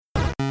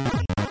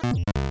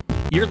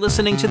You're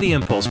listening to The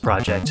Impulse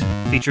Project,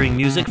 featuring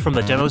music from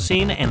the demo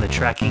scene and the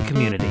tracking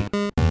community.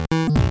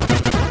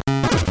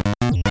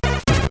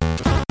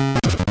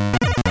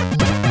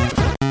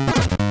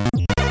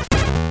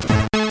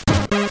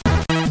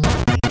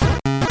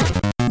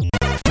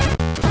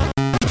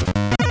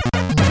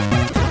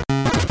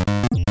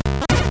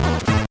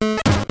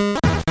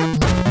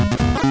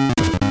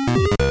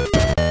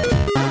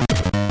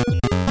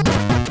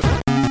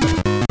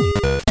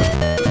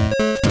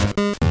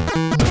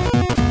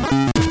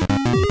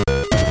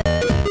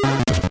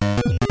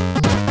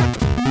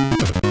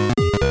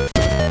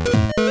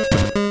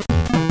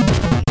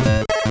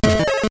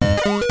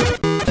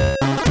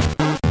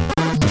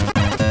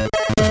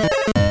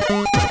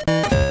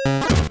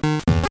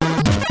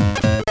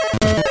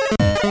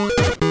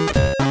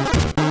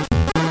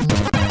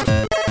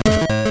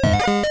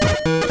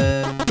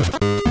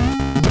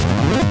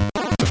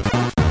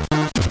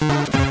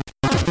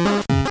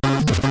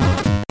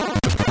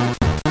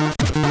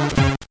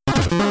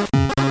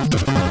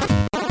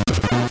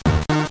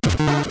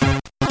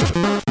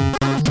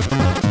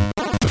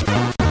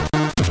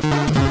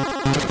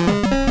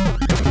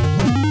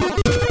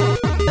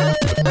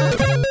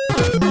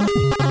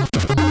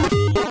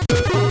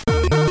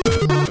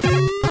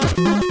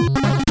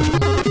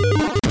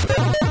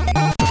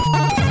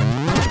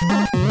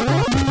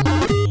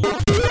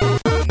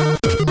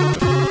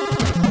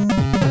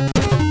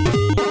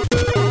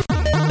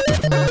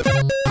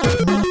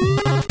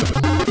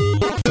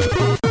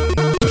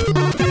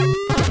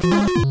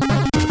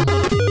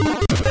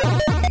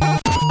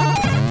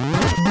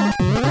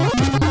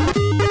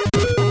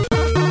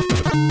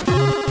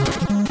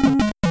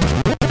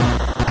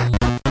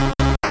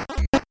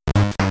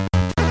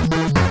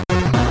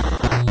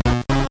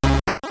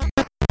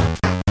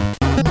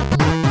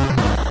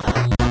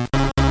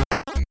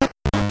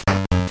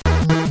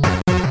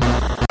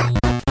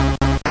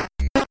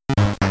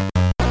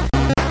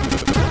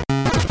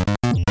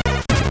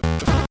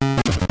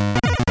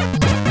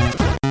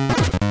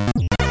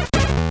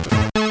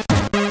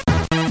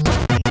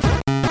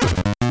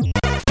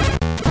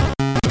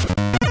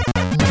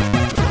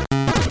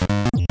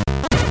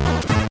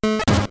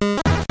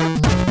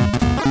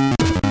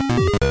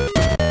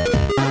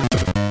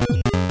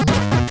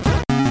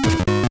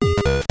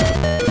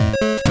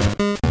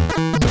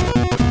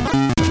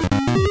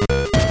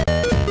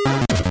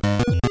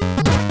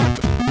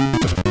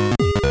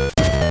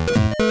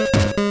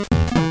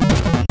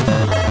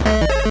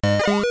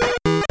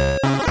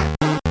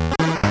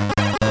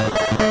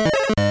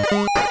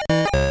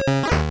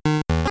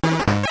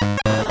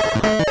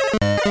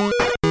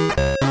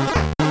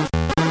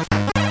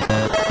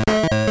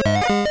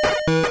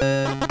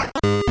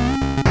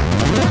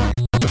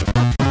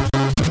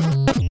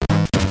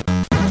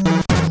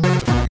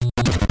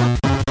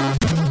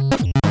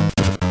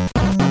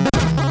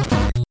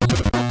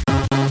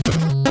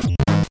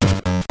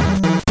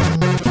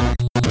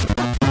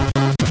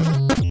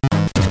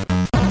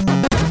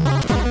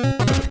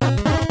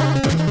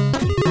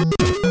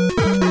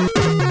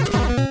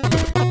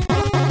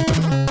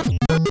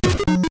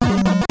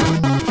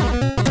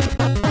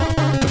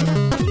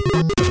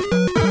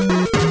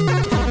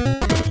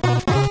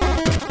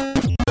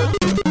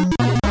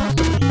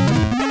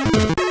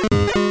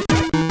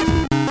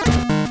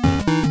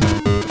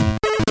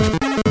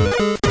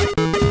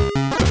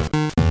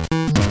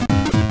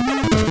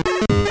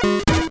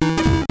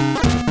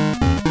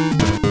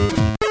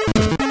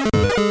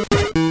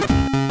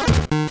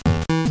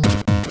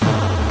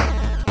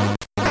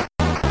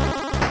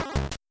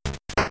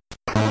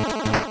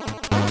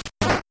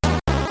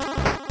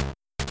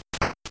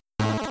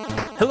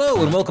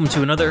 Hello and welcome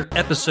to another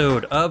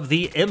episode of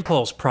The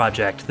Impulse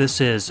Project. This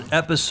is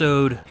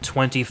episode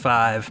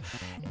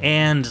 25,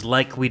 and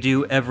like we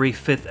do every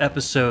fifth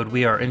episode,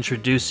 we are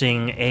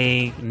introducing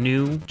a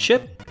new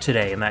chip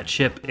today, and that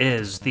chip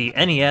is the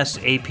NES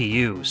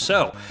APU.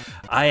 So,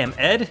 I am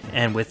Ed,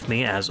 and with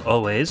me, as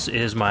always,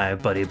 is my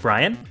buddy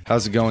Brian.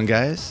 How's it going,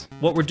 guys?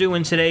 What we're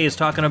doing today is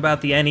talking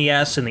about the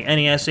NES and the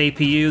NES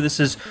APU. This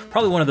is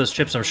probably one of those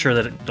chips I'm sure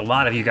that a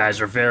lot of you guys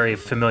are very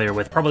familiar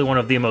with. Probably one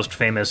of the most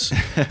famous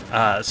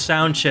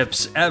sound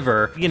chips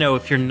ever. You know,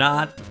 if you're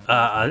not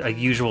a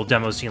usual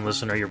demo scene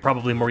listener, you're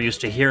probably more used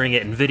to hearing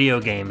it in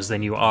video games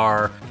than you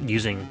are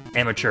using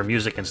amateur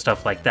music and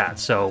stuff like that.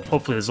 So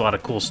hopefully there's a lot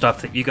of cool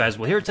stuff that you guys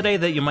will hear today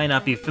that you might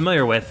not be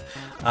familiar with.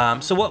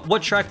 So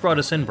what track brought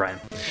us in, Brian?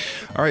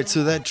 All right,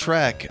 so that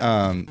track,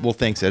 well,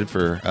 thanks, Ed,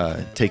 for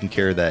taking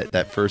care of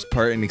that first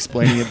part and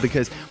explaining it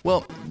because,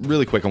 well,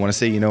 really quick, I want to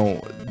say, you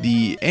know,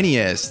 the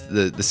NES,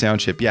 the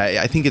sound chip,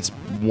 yeah, I think it's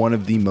one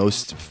of the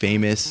most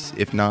famous,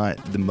 if not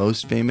the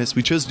most famous.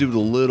 We chose to do it a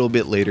little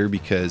bit later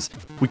because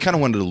we kind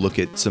of wanted to look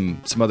at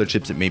some other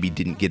chips that maybe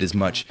didn't get as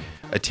much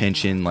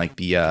attention, like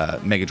the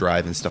Mega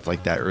Drive and stuff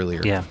like that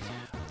earlier. Yeah.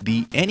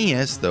 The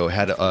NES, though,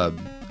 had a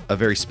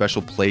very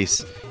special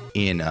place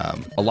in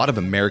a lot of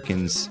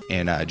Americans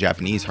and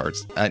Japanese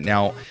hearts.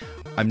 Now,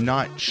 I'm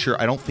not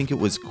sure. I don't think it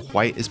was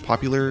quite as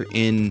popular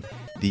in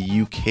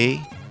the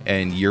UK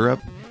and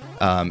Europe.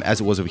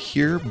 as it was over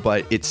here,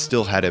 but it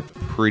still had a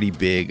pretty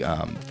big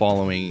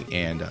following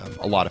and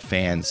a lot of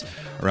fans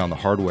around the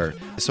hardware.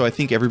 So I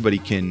think everybody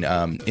can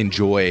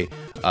enjoy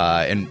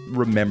and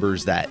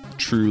remembers that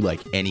true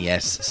like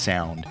NES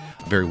sound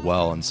very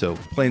well. And so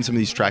playing some of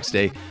these tracks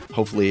today,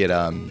 hopefully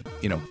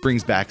it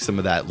brings back some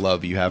of that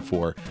love you have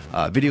for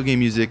video game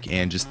music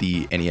and just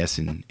the NES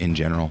in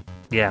general.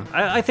 Yeah,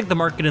 I think the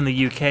market in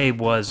the UK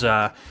was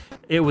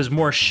it was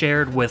more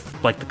shared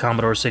with like the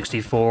Commodore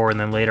 64 and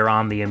then later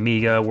on the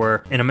Amiga,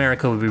 where in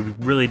America we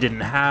really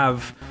didn't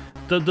have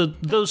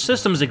those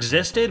systems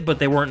existed, but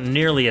they weren't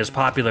nearly as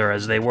popular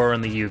as they were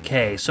in the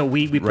UK. So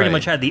we pretty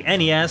much had the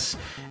NES,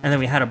 and then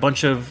we had a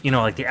bunch of,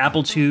 like the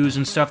Apple IIs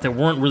and stuff that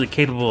weren't really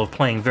capable of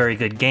playing very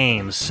good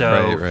games.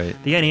 So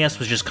the NES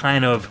was just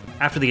kind of,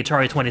 after the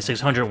Atari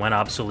 2600 went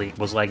obsolete,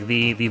 was like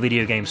the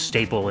video game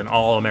staple in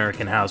all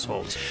American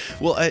households.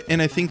 Well,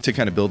 I think to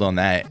kind of build on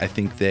that, I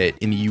think that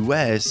in the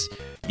US,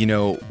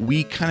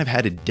 we kind of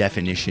had a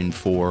definition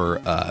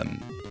for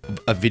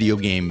a video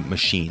game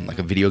machine, like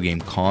a video game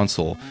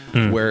console,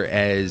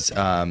 whereas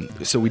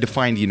so we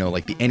defined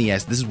like the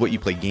NES, this is what you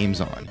play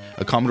games on.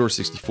 A Commodore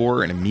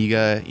 64, an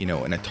Amiga,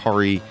 an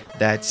Atari,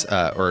 that's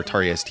or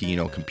Atari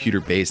ST, computer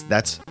based,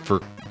 that's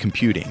for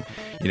computing.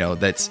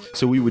 That's,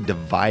 so we would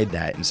divide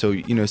that. And so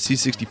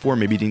C64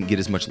 maybe didn't get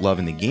as much love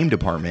in the game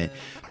department,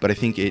 but I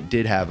think it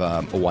did have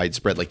a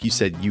widespread, like you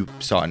said, you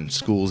saw it in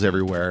schools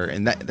everywhere,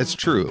 and that's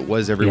true, it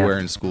was everywhere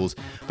in schools,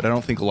 but I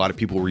don't think a lot of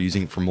people were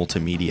using it for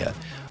multimedia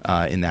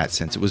in that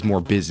sense. It was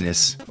more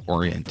business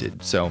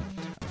oriented. So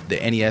the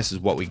NES is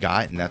what we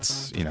got, and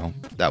that's,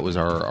 that was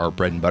our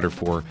bread and butter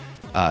for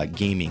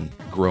gaming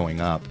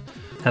growing up.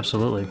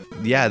 Absolutely.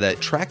 Yeah, that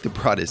track that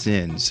brought us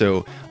in.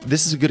 So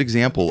this is a good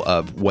example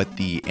of what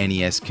the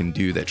NES can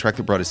do. That track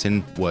that brought us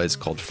in was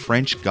called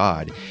French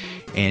God,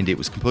 and it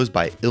was composed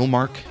by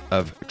Ilmark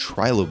of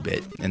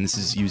Trilobit, and this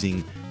is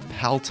using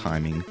PAL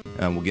timing.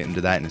 We'll get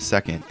into that in a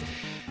second.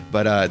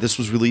 But this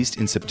was released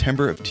in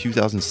September of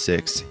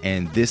 2006,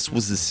 and this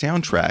was the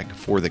soundtrack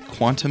for the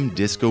Quantum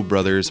Disco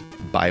Brothers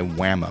by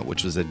Whamma,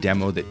 which was a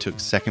demo that took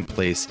second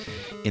place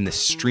in the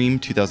Stream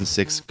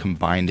 2006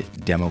 combined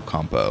demo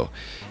compo.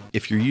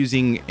 If you're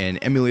using an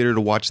emulator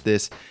to watch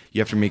this, you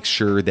have to make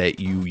sure that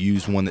you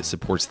use one that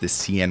supports the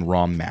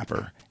CN-ROM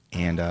mapper.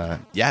 And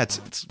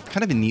it's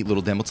kind of a neat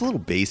little demo. It's a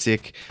little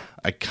basic.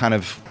 I kind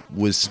of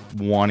was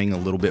wanting a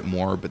little bit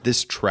more, but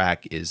this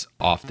track is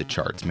off the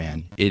charts,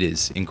 man. It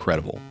is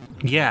incredible.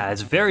 Yeah,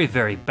 it's very,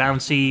 very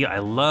bouncy. I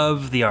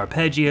love the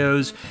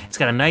arpeggios. It's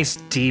got a nice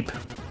deep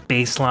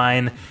bass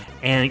line.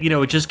 And,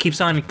 it just keeps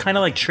on kind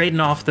of like trading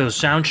off those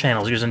sound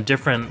channels, using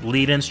different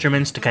lead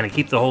instruments to kind of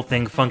keep the whole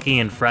thing funky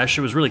and fresh.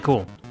 It was really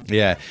cool.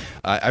 Yeah,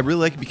 I really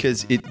like it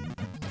because it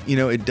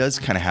does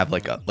kind of have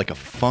like a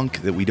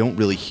funk that we don't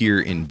really hear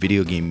in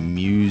video game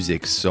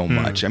music so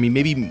much. I mean,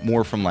 maybe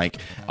more from like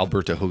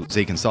Alberto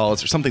Jose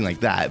Gonzalez or something like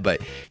that.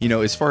 But,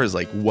 as far as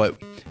like what,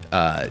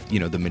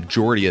 the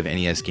majority of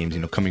NES games,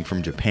 coming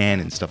from Japan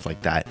and stuff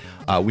like that,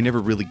 we never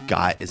really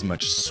got as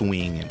much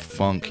swing and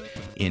funk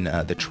in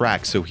the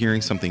track. So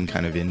hearing something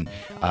kind of in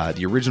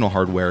the original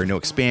hardware, no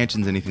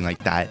expansions, anything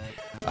like that,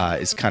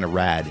 is kind of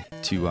rad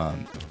to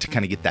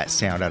kind of get that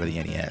sound out of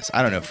the NES.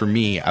 I don't know. For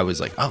me, I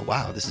was like, oh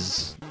wow,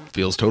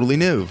 feels totally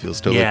new.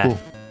 Feels totally cool.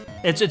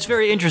 It's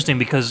very interesting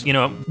because,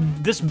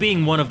 this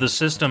being one of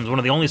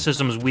the only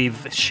systems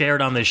we've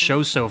shared on this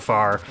show so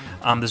far,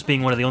 this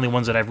being one of the only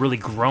ones that I've really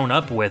grown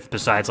up with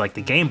besides like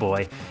the Game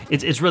Boy,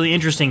 it's really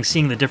interesting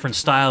seeing the different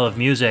style of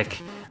music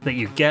that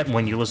you get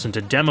when you listen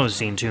to demo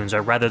scene tunes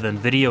rather than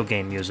video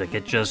game music.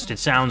 It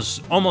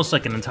sounds almost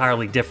like an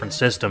entirely different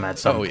system at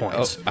some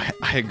points.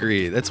 I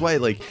agree. That's why,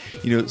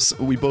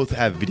 we both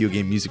have video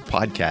game music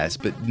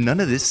podcasts, but none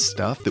of this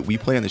stuff that we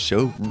play on the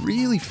show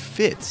really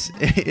fits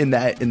in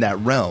that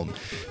realm.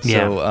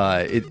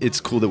 So it's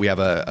cool that we have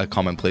a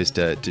common place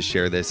to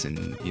share this,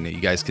 and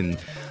you guys can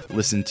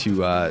listen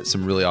to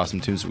some really awesome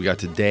tunes that we got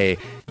today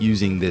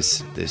using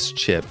this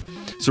chip.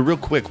 So real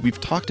quick,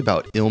 we've talked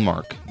about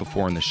Ilmark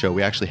before in the show.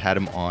 We actually had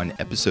him on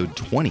episode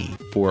 20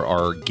 for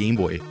our Game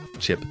Boy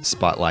chip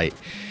spotlight.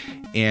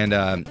 And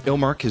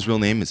Ilmark, his real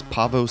name is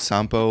Paavo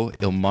Sampo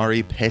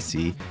Ilmari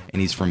Pessi,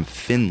 and he's from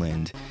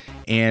Finland.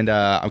 And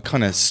I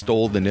kind of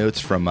stole the notes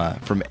from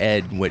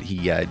Ed, what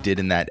he did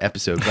in that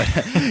episode. But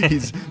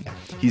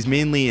he's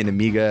mainly an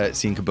Amiga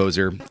scene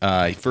composer.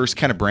 He first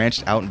kind of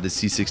branched out into the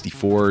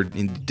C64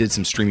 and did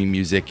some streaming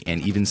music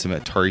and even some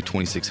Atari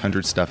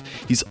 2600 stuff.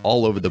 He's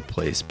all over the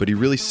place, but he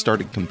really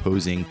started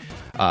composing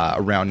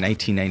around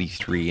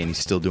 1993, and he's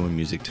still doing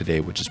music today,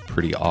 which is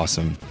pretty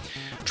awesome.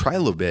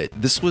 Trilobit,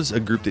 this was a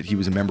group that he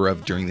was a member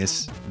of during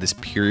this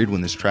period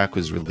when this track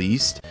was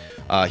released.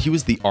 He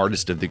was the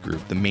artist of the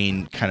group, the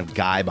main kind of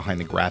guy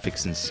behind the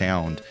graphics and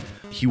sound.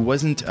 He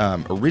wasn't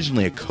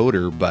originally a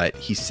coder, but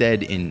he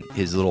said in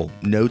his little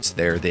notes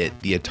there that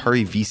the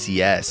Atari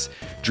VCS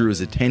drew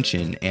his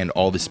attention and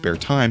all of his spare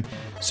time.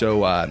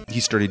 So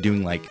he started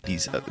doing like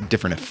these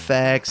different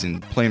effects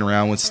and playing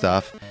around with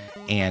stuff,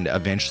 and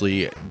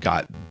eventually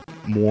got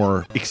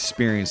more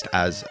experienced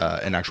as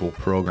an actual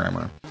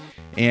programmer.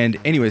 And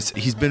anyways,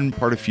 he's been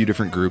part of a few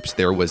different groups.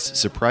 There was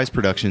Surprise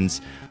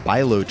Productions,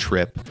 Bilo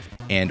Trip,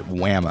 and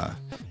Whamma.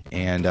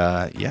 And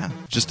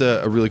just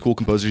a really cool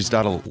composer. He's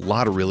got a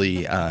lot of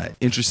really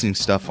interesting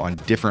stuff on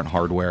different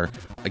hardware.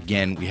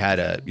 Again, we had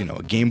a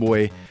Game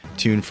Boy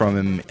tune from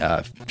him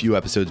a few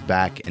episodes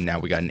back, and now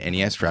we got an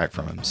NES track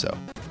from him. So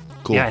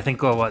cool. Yeah, I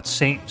think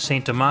Saint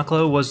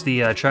Demaclo was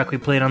the track we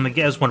played on the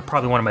guest.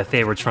 Probably one of my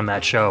favorites from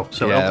that show.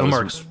 So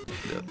Ilmark's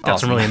got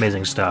some really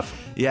amazing stuff.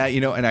 Yeah,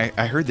 and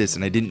I heard this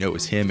and I didn't know it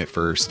was him at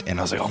first, and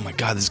I was like, oh my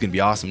god, this is gonna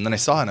be awesome. And then I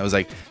saw it and I was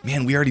like,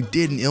 man, we already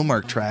did an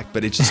Ilmark track,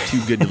 but it's just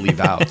too good to leave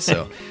out.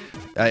 So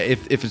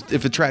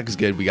if a track is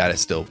good, we gotta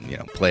still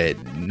play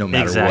it no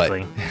matter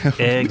what.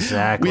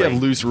 Exactly. We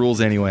have loose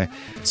rules anyway.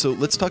 So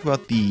let's talk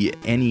about the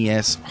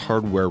NES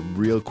hardware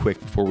real quick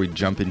before we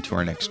jump into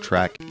our next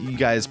track. You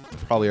guys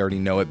probably already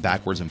know it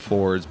backwards and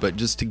forwards, but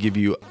just to give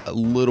you a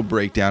little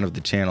breakdown of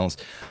the channels,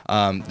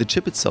 the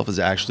chip itself is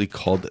actually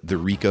called the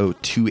Rico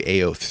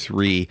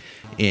 2A03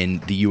 in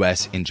the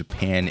US and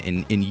Japan.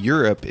 In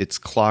Europe, it's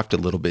clocked a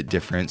little bit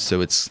different,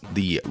 so it's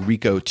the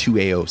Rico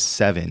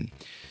 2A07.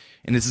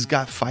 And this has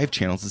got 5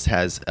 channels. This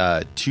has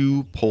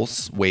 2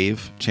 pulse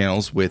wave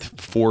channels with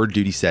 4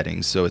 duty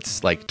settings. So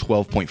it's like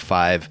 12.5,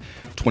 25%,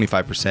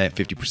 50%,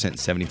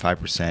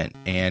 75%.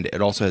 And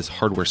it also has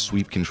hardware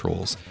sweep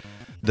controls.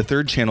 The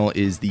third channel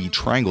is the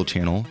triangle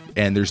channel,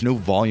 and there's no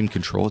volume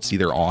control. It's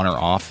either on or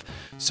off.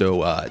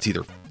 So it's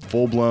either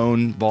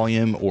full-blown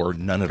volume or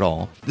none at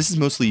all. This is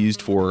mostly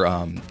used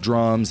for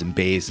drums and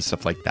bass and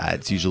stuff like that.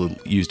 It's usually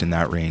used in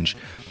that range.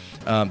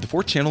 The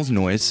fourth channel is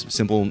noise,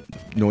 simple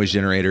noise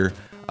generator.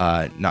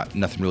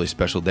 Nothing really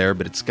special there,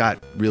 but it's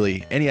got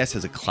really, NES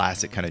has a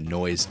classic kind of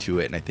noise to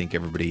it, and I think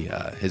everybody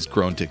has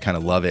grown to kind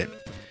of love it.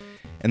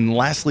 And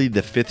lastly,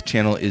 the fifth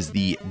channel is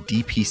the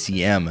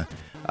DPCM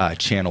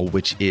channel,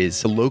 which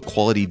is low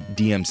quality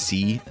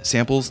DMC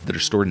samples that are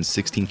stored in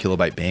 16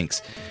 kilobyte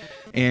banks.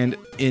 And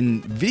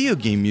in video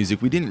game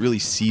music, we didn't really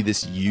see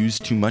this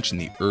used too much in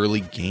the early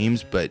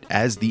games, but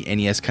as the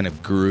NES kind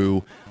of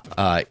grew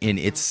in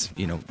its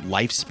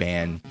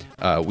lifespan,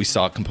 we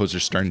saw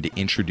composers starting to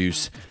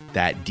introduce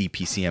that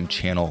DPCM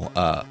channel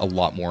a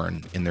lot more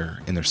in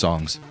their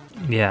songs.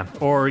 Yeah,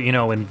 or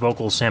in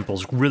vocal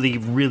samples, really,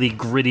 really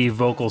gritty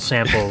vocal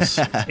samples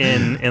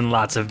in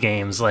lots of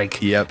games, like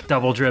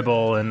Double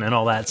Dribble and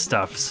all that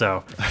stuff.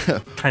 So,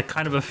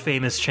 kind of a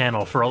famous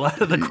channel for a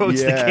lot of the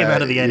quotes that came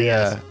out of the NES.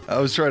 Yeah, I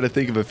was trying to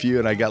think of a few,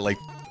 and I got like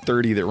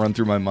 30 that run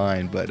through my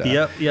mind. But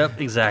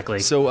yep, exactly.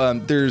 So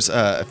there's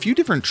a few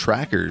different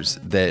trackers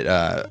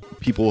that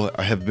people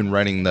have been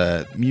writing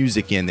the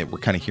music in that we're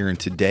kind of hearing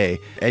today.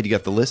 Ed, you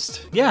got the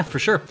list? Yeah, for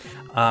sure.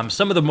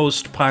 Some of the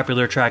most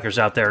popular trackers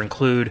out there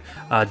include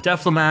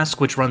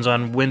Deflamask, which runs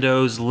on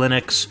Windows,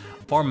 Linux,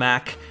 or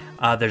Mac.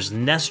 There's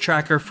Nest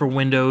Tracker for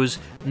Windows,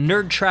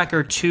 Nerd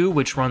Tracker 2,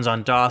 which runs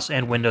on DOS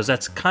and Windows.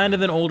 That's kind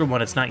of an older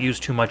one. It's not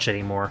used too much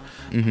anymore.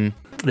 Mm-hmm.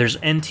 There's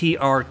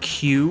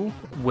NTRQ,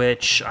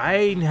 which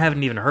I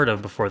haven't even heard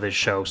of before this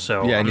show,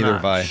 so I'm neither not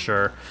have I.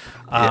 Sure.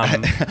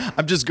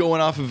 I'm just going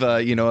off of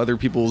other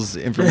people's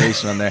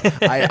information on there.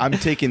 I'm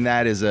taking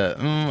that as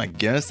I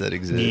guess that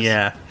exists.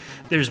 Yeah.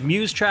 There's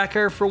Muse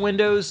Tracker for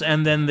Windows,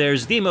 and then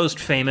there's the most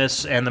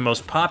famous and the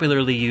most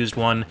popularly used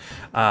one,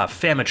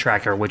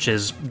 Famitracker, which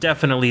is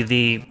definitely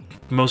the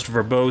most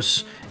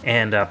verbose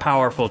and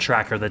powerful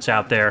tracker that's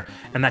out there,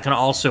 and that can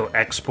also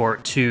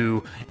export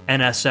to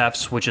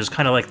NSFs, which is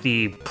kind of like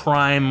the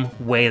prime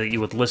way that you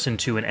would listen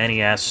to an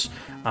NES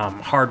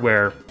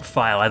hardware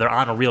file, either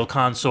on a real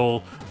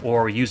console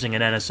or using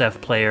an NSF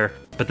player,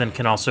 but then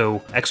can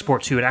also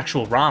export to an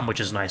actual ROM, which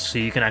is nice. So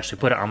you can actually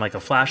put it on like a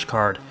flash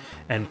card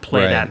and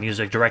play that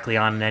music directly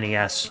on an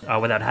NES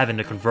without having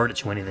to convert it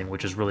to anything,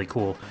 which is really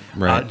cool.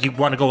 Right. Do you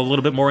want to go a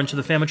little bit more into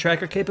the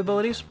Famitracker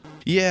capabilities?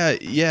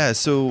 Yeah.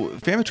 So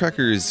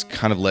Famitracker is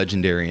kind of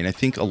legendary, and I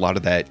think a lot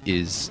of that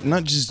is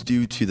not just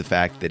due to the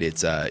fact that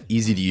it's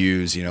easy to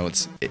use.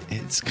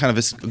 It's kind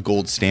of a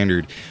gold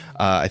standard.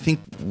 I think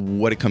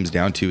what it comes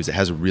down to is it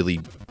has a really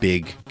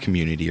big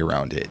community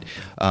around it.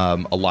 A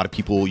lot of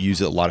people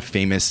use it. A lot of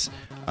famous,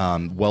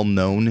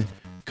 well-known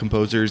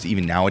composers,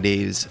 even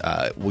nowadays,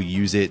 will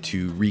use it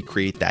to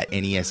recreate that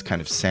NES kind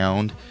of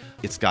sound.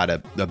 It's got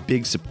a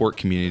big support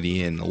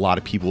community and a lot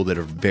of people that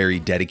are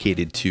very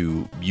dedicated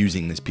to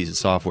using this piece of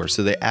software.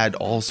 So they add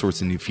all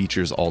sorts of new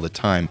features all the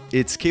time.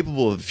 It's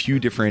capable of a few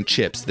different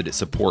chips that it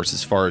supports,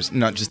 as far as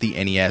not just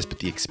the NES, but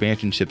the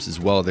expansion chips as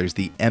well. There's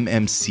the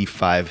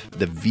MMC5,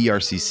 the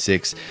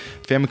VRC6,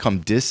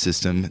 Famicom Disk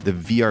System, the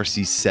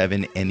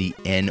VRC7, and the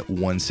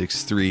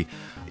N163.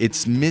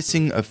 It's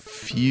missing a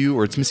few,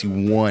 or it's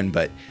missing one,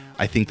 but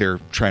I think they're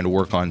trying to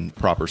work on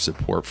proper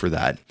support for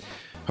that.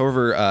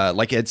 However,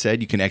 like Ed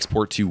said, you can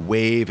export to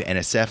WAV,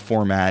 NSF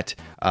format.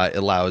 It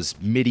allows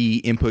MIDI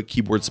input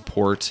keyboard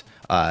support.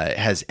 It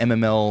has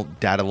MML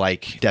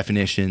data-like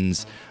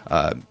definitions,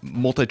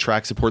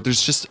 multi-track support.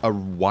 There's just a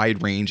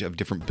wide range of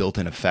different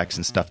built-in effects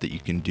and stuff that you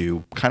can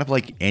do, kind of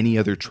like any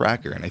other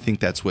tracker. And I think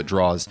that's what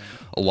draws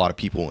a lot of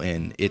people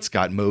in. It's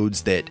got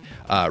modes that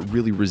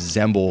really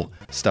resemble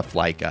stuff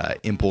like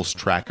Impulse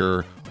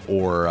Tracker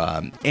or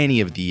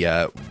any of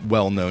the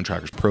well-known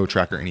trackers, Pro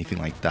Tracker, anything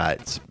like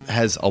that. It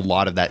has a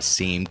lot of that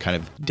same kind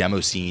of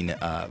demo scene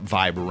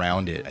vibe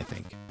around it, I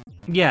think.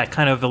 Yeah, it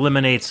kind of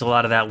eliminates a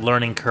lot of that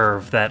learning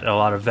curve that a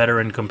lot of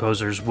veteran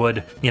composers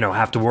would,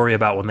 have to worry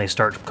about when they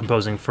start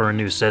composing for a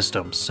new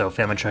system. So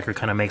FamiTracker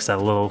kind of makes that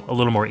a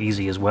little more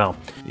easy as well.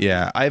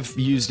 Yeah, I've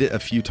used it a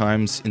few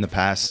times in the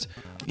past.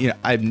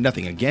 I have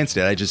nothing against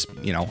it. I just,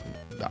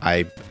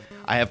 I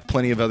have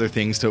plenty of other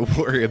things to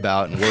worry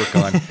about and work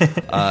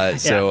on.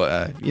 So,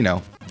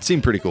 it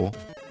seemed pretty cool.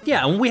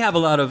 Yeah, and we have a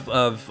lot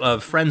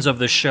of friends of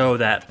the show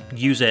that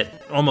use it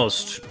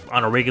almost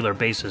on a regular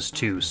basis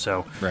too.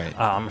 So right.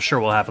 I'm sure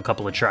we'll have a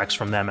couple of tracks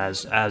from them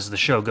as the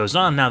show goes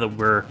on. Now that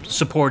we're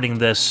supporting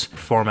this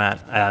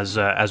format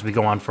as we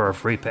go on for our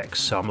free picks,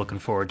 so I'm looking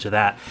forward to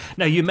that.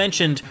 Now you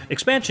mentioned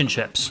expansion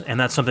chips, and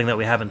that's something that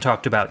we haven't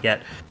talked about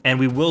yet, and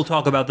we will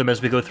talk about them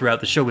as we go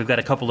throughout the show. We've got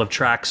a couple of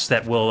tracks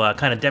that will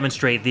kind of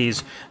demonstrate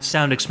these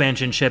sound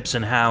expansion chips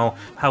and how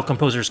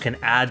composers can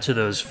add to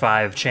those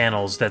 5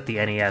 channels that the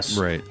NES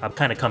right.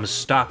 Kind of comes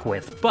stock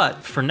with.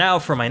 But for now,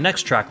 for my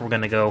next track, we're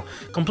going to go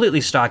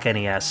completely stock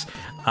NES.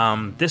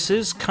 This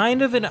is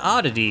kind of an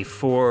oddity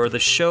for the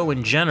show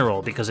in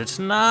general because it's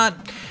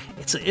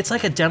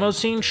like a demo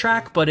scene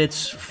track, but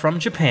it's from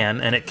Japan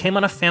and it came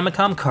on a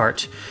Famicom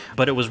cart,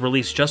 but it was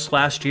released just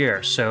last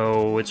year,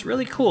 so it's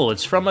really cool.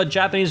 It's from a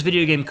Japanese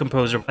video game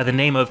composer by the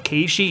name of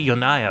Keiichi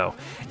Yonayo,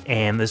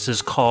 and this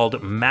is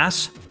called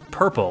Mass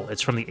Purple.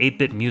 It's from the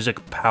 8-Bit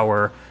Music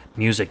Power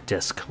music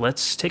disc.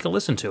 Let's take a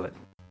listen to it.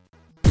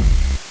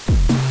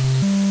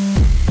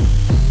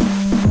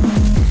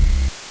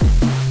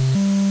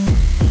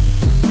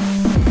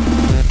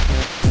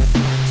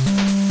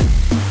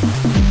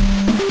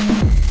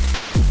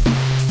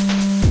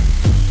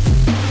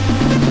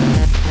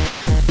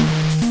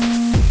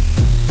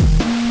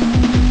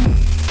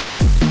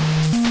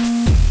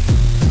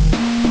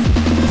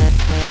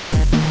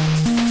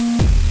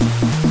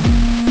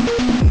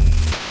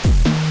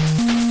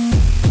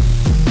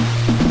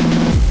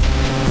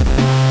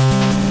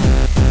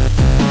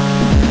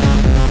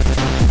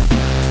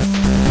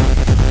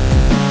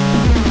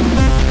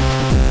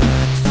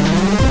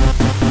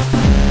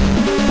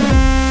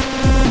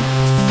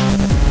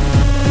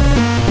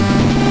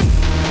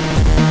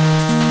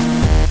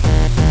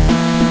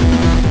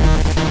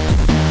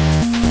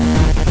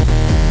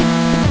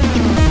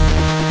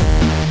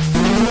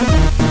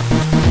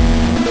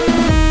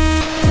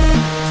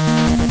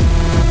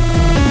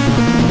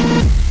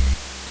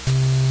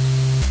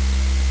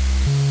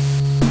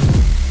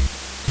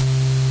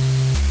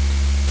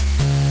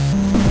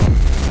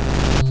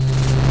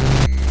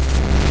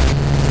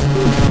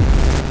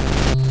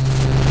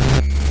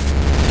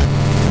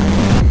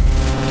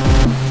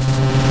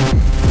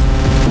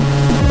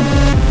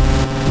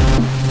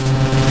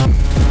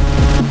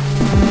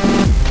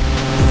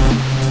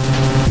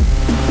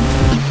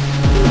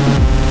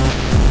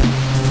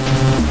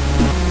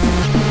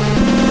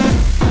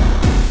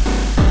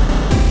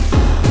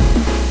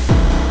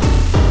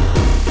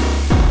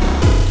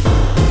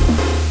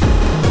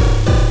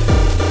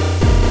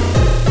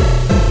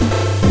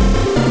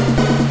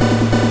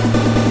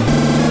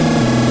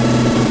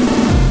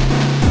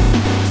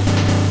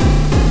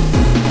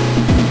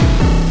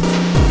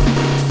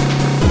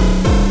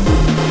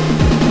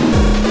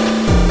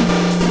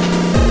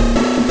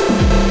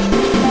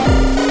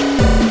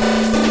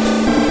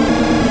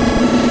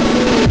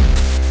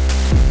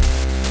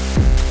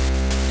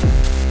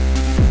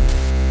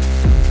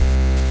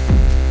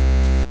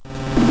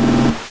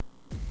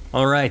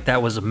 All right,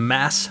 that was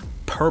Mass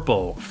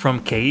Purple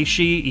from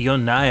Keiichi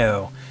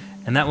Yonayo,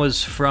 and that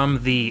was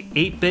from the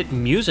 8-Bit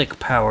Music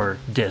Power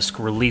disc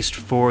released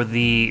for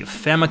the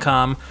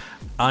Famicom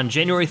on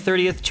January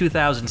 30th,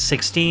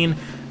 2016,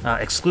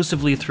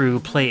 exclusively through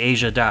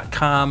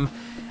PlayAsia.com.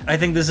 I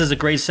think this is a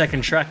great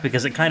second track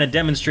because it kind of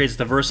demonstrates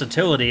the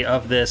versatility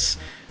of this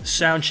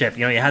sound chip.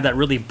 You had that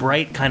really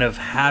bright, kind of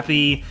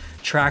happy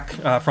track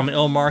from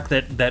Ilmark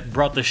that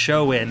brought the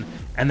show in,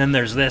 and then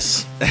there's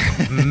this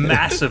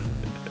massive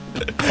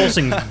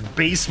pulsing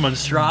bass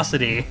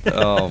monstrosity.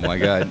 Oh my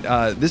god,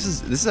 this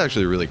is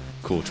actually a really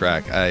cool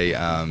track.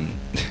 I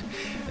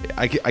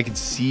could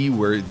see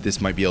where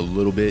this might be a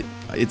little bit.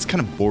 It's kind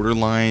of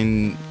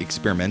borderline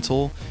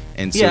experimental,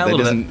 and so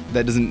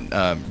that doesn't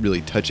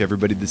really touch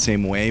everybody the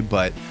same way.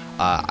 But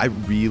I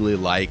really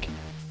like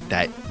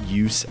that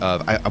use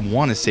of. I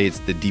want to say it's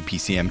the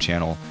DPCM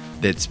channel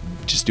that's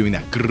just doing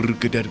that.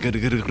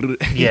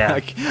 Yeah,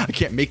 I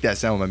can't make that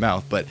sound with my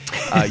mouth, but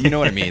you know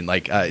what I mean.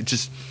 Like it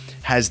just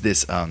has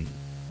this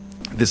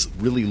this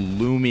really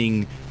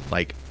looming,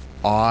 like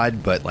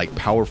odd but like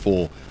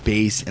powerful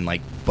bass and like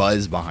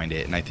buzz behind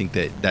it, and I think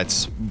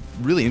that's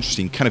really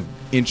interesting, kind of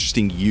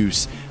interesting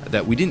use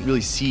that we didn't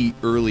really see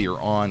earlier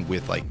on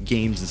with like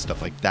games and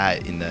stuff like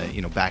that in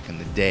the back in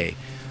the day.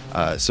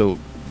 So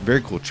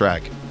very cool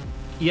track.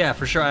 Yeah,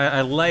 for sure.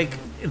 I like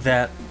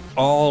that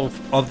all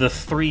of the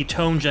 3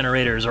 tone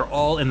generators are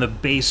all in the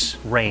bass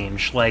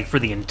range, like for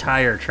the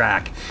entire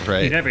track.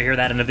 Right. You never hear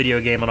that in a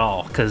video game at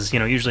all, because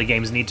usually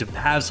games need to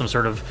have some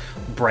sort of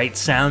bright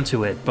sound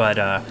to it. But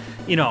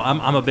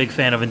I'm a big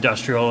fan of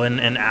industrial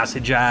and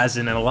acid jazz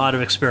and a lot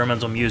of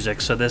experimental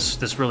music. So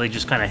this really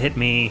just kind of hit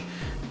me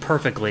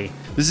perfectly.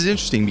 This is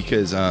interesting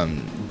because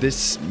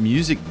this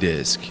music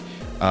disc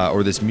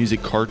or this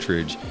music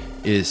cartridge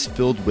is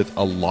filled with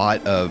a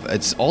lot of,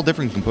 it's all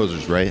different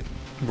composers, right?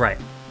 Right.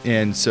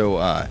 And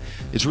so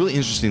it's really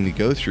interesting to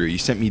go through. You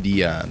sent me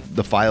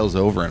the files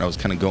over, and I was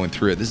kind of going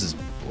through it. This is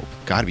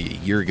got to be a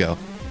year ago.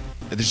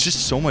 There's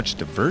just so much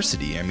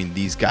diversity. I mean,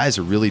 these guys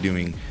are really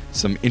doing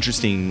some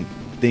interesting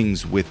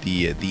things with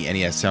the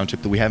NES sound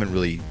chip that we haven't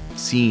really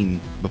seen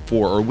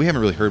before, or we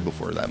haven't really heard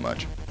before that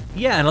much.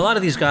 Yeah, and a lot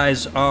of these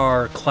guys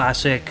are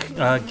classic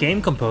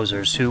game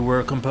composers who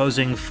were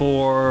composing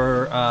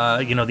for,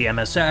 the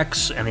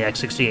MSX and the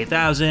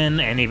X68000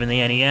 and even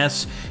the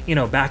NES,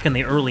 back in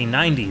the early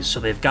 90s. So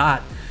they've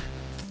got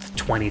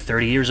 20,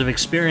 30 years of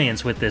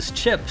experience with this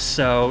chip.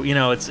 So,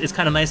 it's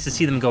kind of nice to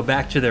see them go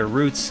back to their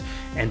roots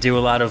and do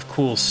a lot of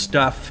cool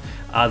stuff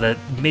that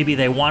maybe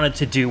they wanted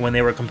to do when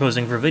they were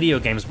composing for video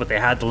games, but they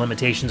had the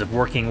limitations of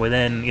working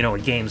within, a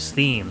game's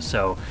theme.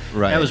 So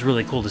That was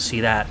really cool to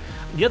see that.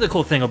 The other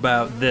cool thing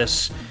about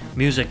this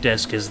music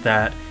disc is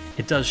that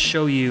it does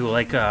show you,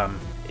 like,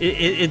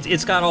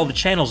 it's got all the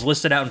channels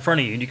listed out in front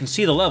of you, and you can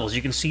see the levels.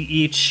 You can see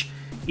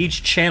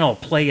each channel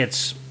play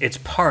its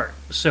part.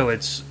 So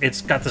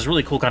it's got this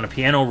really cool kind of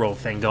piano roll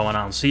thing going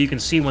on. So you can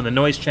see when the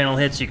noise channel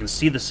hits, you can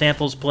see the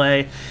samples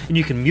play, and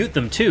you can mute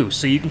them too.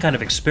 So you can kind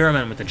of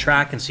experiment with the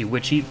track and see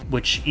which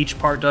each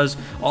part does,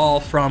 all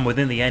from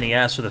within the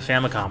NES or the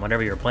Famicom,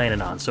 whatever you're playing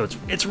it on. So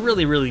it's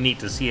really, really neat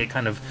to see it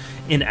kind of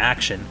in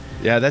action.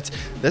 Yeah,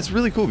 that's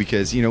really cool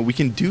because we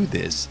can do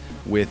this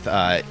with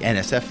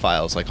NSF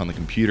files like on the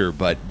computer,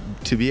 but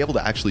to be able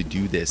to actually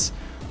do this,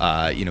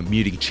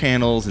 muting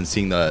channels and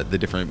seeing the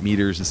different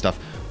meters and stuff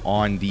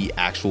on the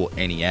actual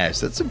NES,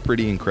 that's a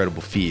pretty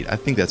incredible feat. I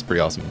think that's pretty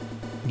awesome.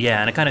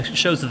 Yeah, and it kind of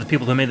shows that the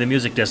people who made the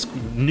music disc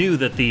knew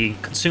that the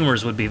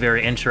consumers would be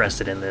very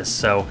interested in this.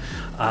 So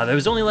there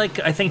was only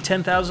I think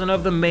 10,000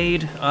 of them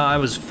made. I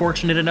was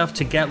fortunate enough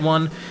to get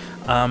one.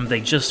 They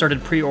just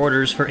started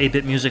pre-orders for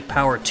 8-Bit Music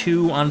Power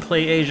 2 on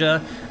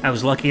PlayAsia. I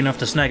was lucky enough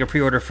to snag a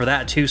pre-order for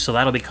that too, so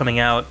that'll be coming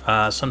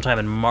out sometime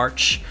in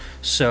March.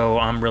 So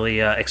I'm really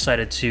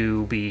excited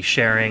to be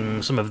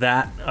sharing some of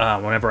that.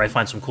 Whenever I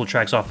find some cool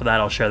tracks off of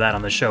that, I'll share that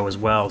on the show as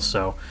well.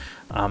 So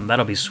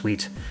that'll be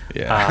sweet.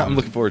 Yeah, I'm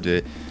looking forward to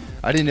it.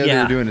 I didn't know they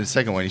were doing a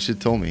second one. You should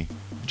have told me.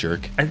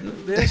 Jerk.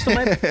 They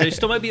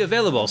still might be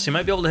available, so you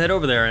might be able to head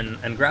over there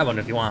and grab one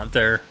if you want.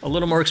 They're a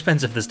little more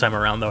expensive this time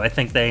around, though. I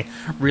think they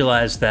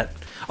realized that.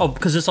 Oh,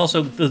 because this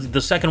also the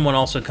second one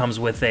also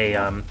comes with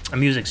a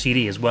music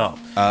CD as well.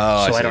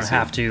 Oh, so I don't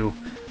have to.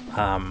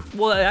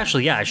 Well,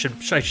 actually, yeah, I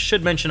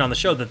should mention on the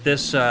show that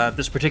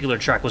this particular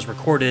track was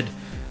recorded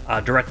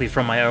directly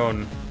from my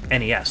own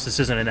NES. This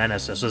isn't an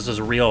NSS. This is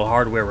a real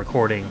hardware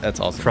recording. That's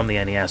awesome. From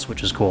the NES,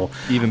 which is cool.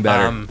 Even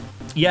better.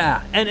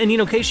 Yeah, and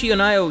Keiichi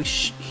Yanayo,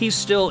 he's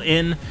still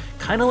in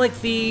kind of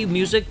like the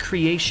music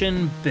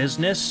creation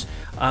business.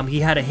 He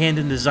had a hand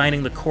in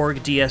designing the Korg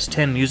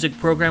DS10 music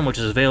program, which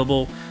is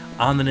available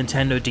on the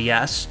Nintendo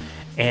DS,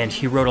 and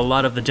he wrote a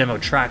lot of the demo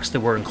tracks that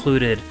were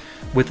included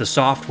with the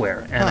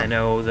software. And I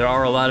know there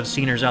are a lot of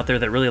sceners out there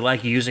that really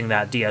like using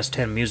that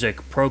DS10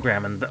 music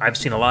program, and I've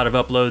seen a lot of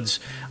uploads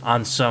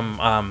on some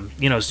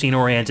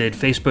scene-oriented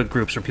Facebook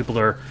groups where people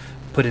are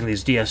putting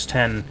these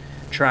DS10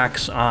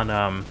 tracks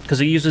on, because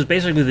it uses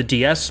basically the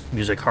DS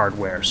music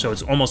hardware, so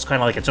it's almost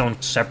kind of like its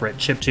own separate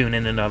chiptune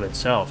in and of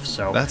itself.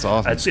 So that's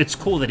awesome. It's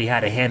cool that he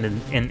had a hand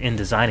in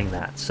designing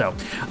that. So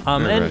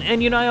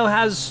and Yanayo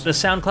has a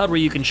SoundCloud where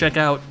you can check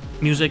out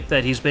music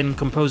that he's been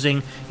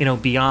composing,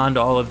 beyond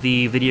all of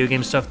the video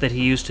game stuff that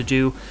he used to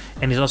do.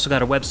 And he's also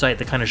got a website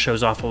that kind of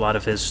shows off a lot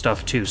of his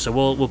stuff too. So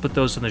we'll put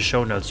those in the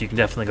show notes. You can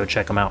definitely go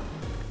check them out.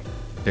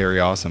 Very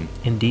awesome.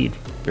 Indeed.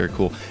 Very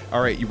cool.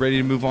 All right, you ready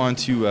to move on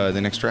to the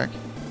next track?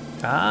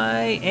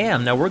 I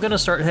am. Now we're going to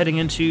start heading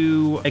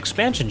into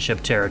expansion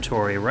ship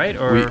territory, right?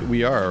 Or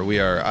we are.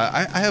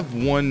 I have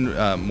one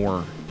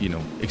more,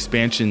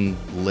 expansion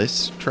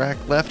list track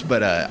left,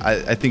 but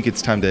I think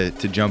it's time to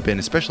jump in,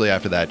 especially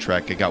after that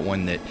track. I got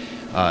one that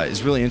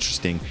is really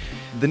interesting.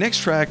 The next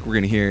track we're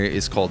going to hear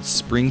is called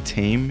Spring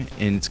Tame,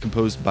 and it's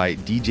composed by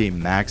DJ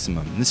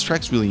Maximum. And this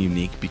track's really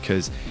unique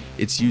because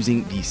it's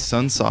using the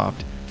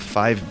Sunsoft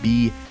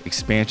 5B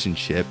expansion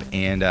chip,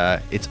 and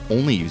it's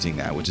only using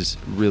that, which is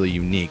really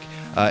unique.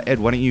 Ed,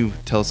 why don't you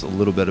tell us a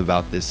little bit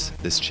about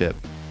this chip?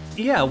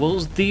 Yeah, well,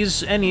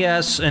 these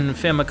NES and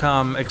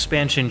Famicom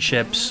expansion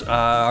chips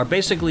are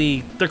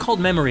basically, they're called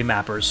memory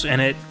mappers,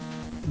 and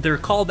they're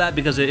called that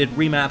because it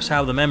remaps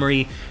how the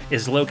memory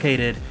is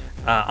located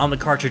on the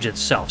cartridge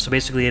itself. So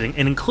basically it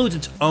includes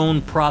its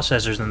own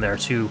processors in there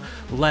to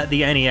let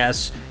the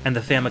NES and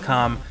the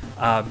Famicom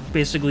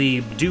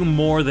basically do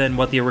more than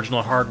what the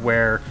original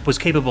hardware was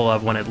capable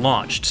of when it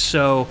launched.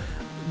 So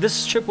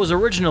This chip was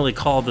originally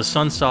called the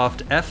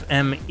Sunsoft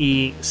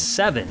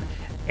FME7,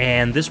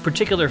 and this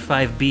particular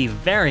 5B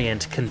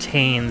variant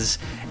contains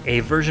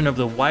a version of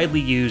the widely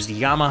used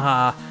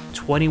Yamaha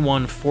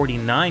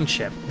 2149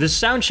 chip. This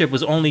sound chip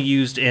was only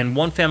used in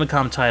one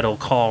Famicom title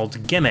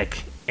called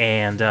Gimmick,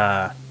 and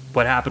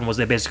what happened was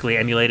they basically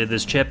emulated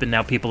this chip, and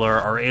now people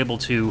are able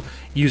to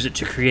use it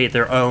to create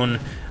their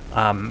own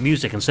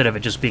music instead of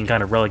it just being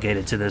kind of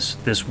relegated to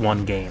this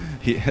one game.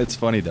 Yeah, it's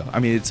funny though. I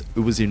mean, it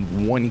was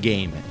in one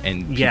game,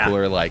 and people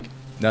are like,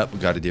 "Nope, we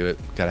got to do it.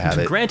 Got to have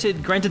it."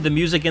 Granted, the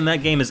music in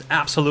that game is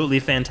absolutely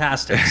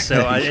fantastic.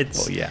 So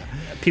it's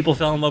people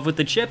fell in love with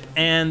the chip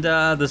and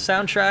the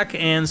soundtrack,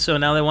 and so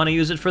now they want to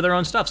use it for their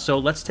own stuff. So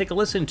let's take a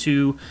listen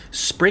to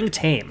Spring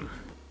Tame.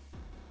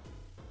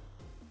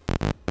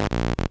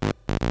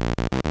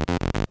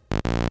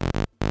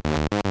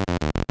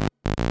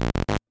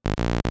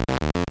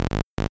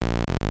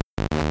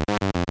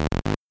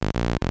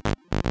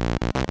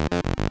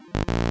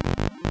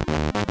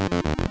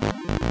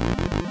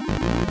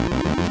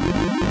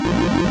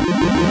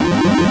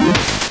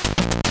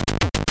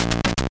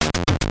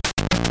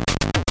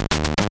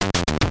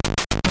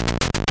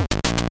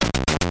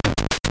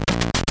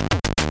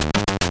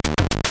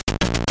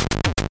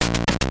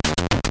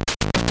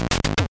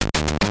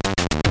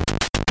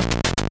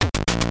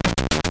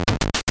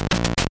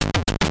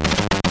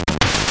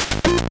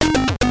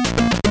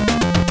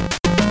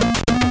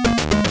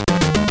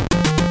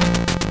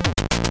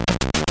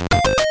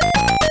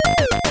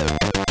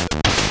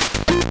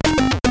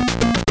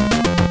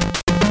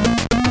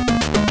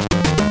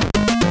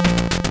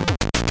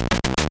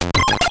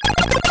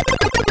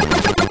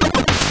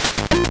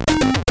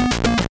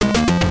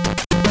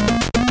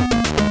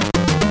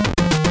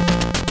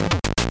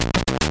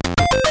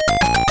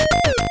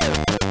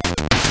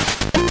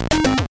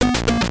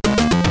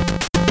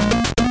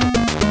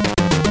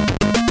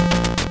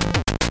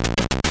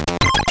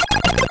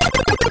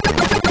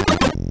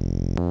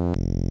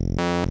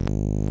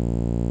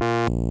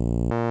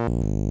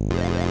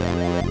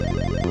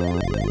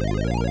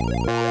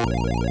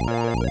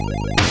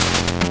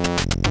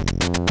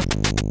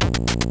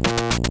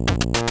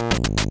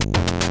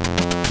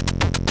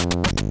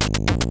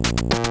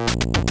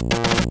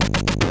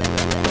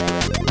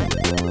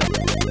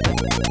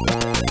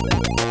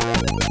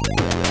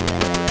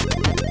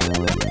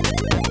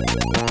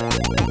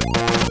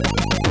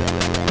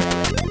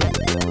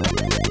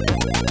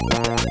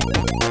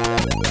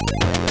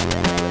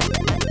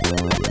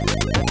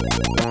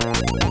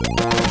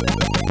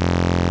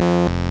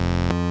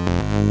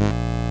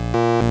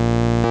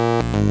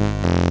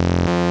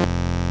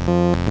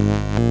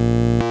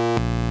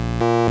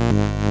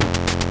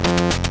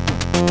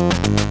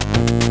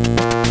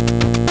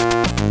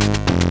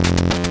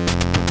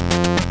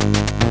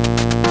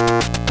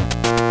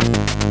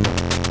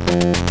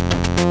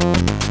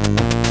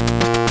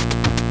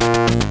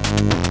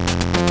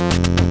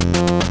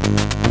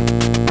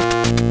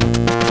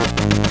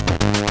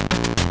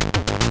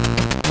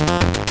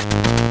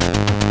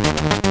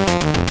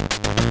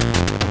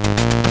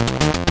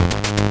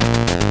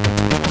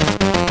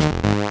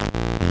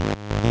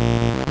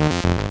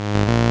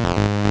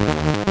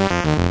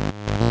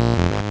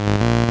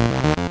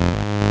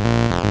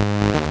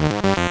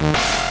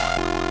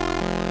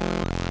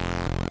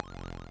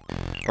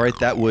 All right,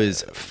 that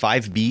was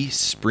 5B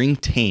Spring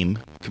Tame,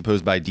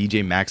 composed by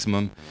DJ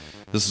Maximum.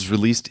 This was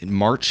released in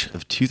March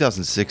of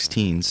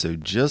 2016, so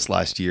just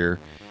last year.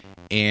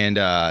 And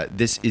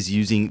this is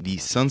using the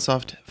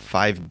Sunsoft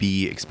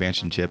 5B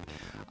expansion chip.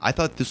 I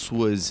thought this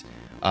was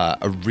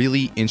a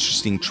really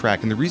interesting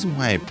track. And the reason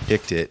why I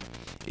picked it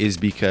is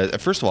because,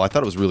 first of all, I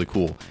thought it was really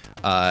cool.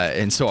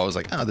 And so I was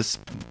like, oh, this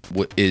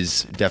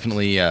is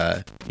definitely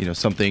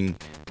something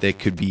that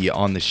could be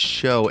on the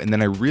show. And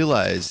then I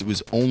realized it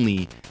was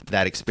only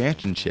that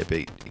expansion chip.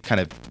 It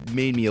kind of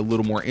made me a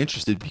little more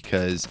interested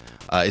because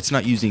it's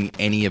not using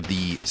any of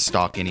the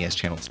stock NES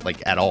channels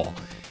like at all.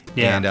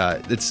 Yeah.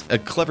 And it's a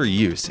clever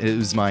use. It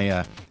was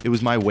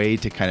my way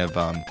to kind of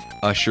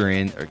usher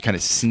in or kind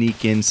of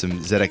sneak in some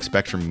ZX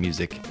Spectrum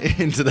music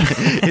into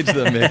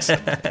the mix.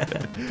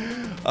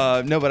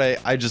 No, but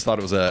I just thought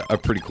it was a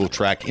pretty cool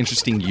track.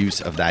 Interesting use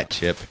of that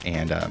chip,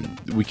 and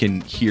we can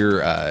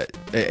hear.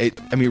 It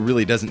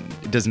really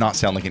does not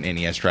sound like an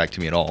NES track to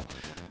me at all.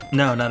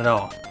 No, not at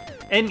all.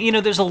 And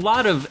there's a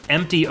lot of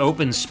empty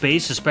open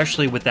space,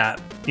 especially with that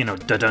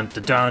da-dun,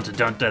 da-dun,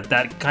 da-dun,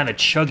 that kind of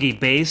chuggy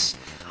bass.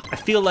 I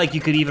feel like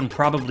you could even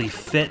probably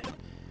fit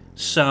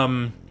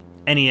some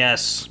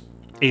NES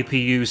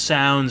APU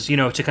sounds,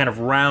 to kind of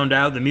round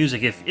out the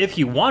music if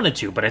you wanted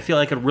to, but I feel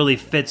like it really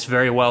fits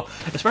very well,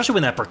 especially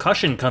when that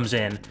percussion comes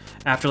in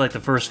after like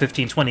the first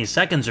 15-20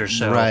 seconds or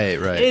so. Right.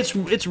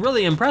 It's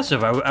really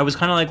impressive. I was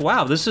kind of like,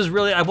 wow, this is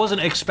really, I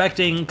wasn't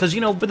expecting, because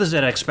with the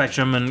ZX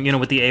Spectrum and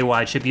with the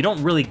AY chip, you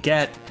don't really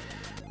get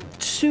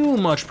too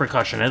much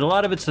percussion, and a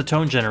lot of it's the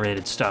tone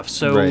generated stuff,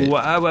 so right.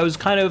 I was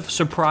kind of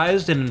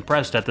surprised and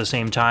impressed at the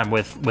same time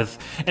with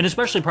and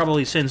especially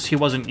probably since he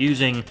wasn't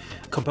using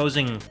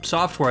composing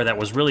software that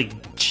was really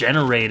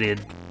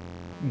generated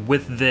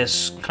with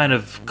this kind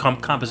of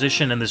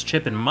composition and this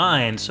chip in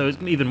mind, so it's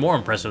even more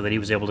impressive that he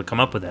was able to come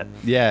up with it.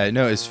 Yeah,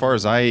 no, as far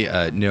as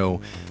I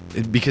know,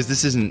 because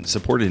this isn't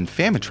supported in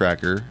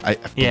FamiTracker, I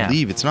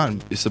believe it's not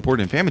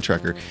supported in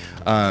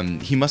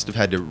FamiTracker, he must have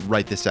had to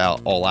write this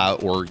out all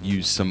out or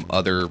use some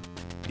other,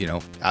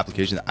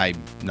 application that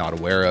I'm not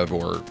aware of,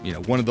 or,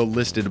 one of the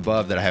listed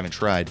above that I haven't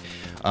tried.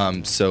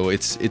 So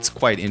it's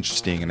quite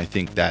interesting, and I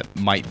think that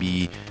might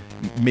be,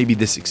 maybe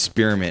this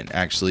experiment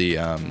actually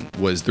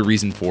was the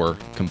reason for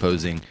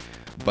composing.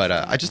 But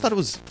I just thought it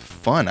was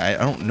fun. I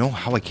don't know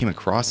how I came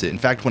across it. In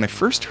fact, when I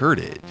first heard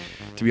it,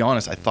 to be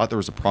honest, I thought there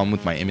was a problem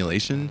with my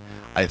emulation.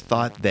 I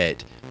thought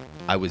that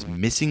I was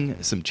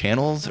missing some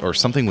channels or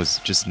something was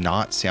just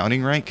not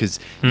sounding right, because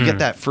you get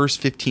that first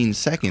 15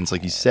 seconds,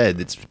 like you said,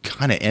 it's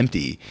kind of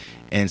empty.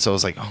 And so I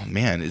was like, oh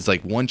man, is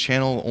like one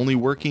channel only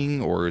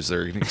working, or is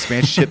there an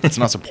expansion chip that's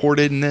not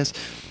supported in this?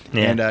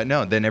 Yeah. And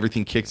no, then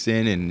everything kicks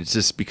in and it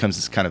just becomes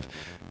this kind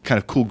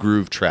of cool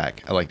groove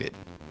track. I liked it.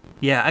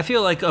 Yeah, I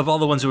feel like of all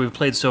the ones that we've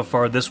played so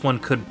far, this one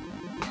could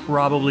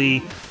probably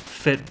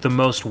fit the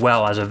most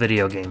well as a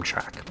video game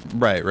track.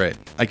 Right.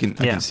 I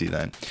can see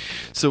that.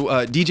 So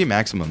DJ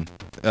Maximum,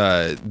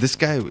 this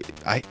guy,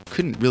 I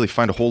couldn't really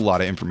find a whole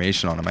lot of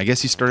information on him. I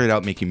guess he started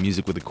out making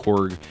music with the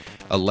Korg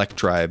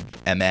Electribe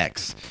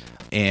MX.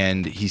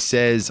 And he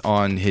says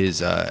on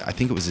his, I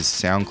think it was his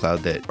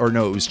SoundCloud it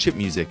was Chip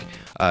Music,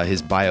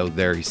 his bio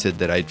there, he said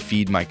that I'd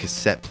feed my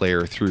cassette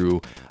player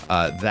through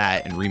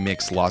that and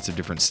remix lots of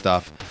different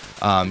stuff.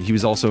 He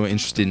was also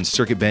interested in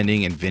circuit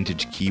bending and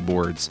vintage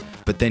keyboards,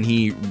 but then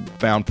he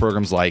found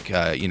programs like,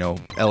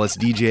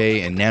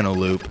 LSDJ and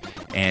Nanoloop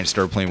and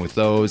started playing with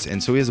those.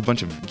 And so he has a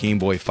bunch of Game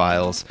Boy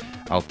files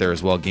out there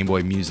as well, Game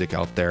Boy music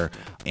out there.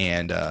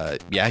 And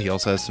he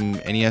also has some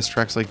NES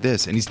tracks like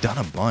this, and he's done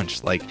a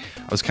bunch. Like,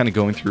 I was kind of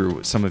going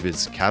through some of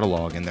his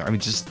catalog,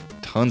 and just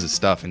tons of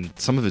stuff, and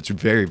some of it's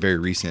very, very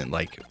recent,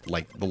 like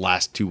the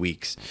last 2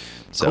 weeks.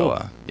 So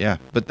cool.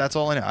 But that's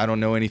all I know. I don't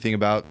know anything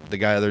about the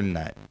guy other than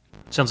that.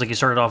 Sounds like he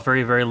started off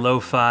very, very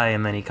lo-fi,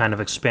 and then he kind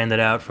of expanded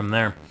out from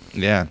there.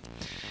 Yeah.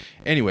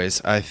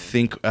 Anyways, I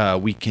think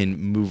we can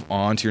move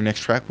on to your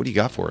next track. What do you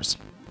got for us?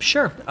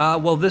 Sure.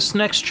 Well, this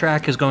next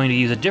track is going to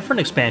use a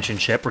different expansion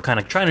chip. We're kind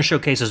of trying to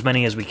showcase as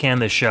many as we can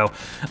this show.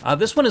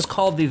 This one is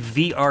called the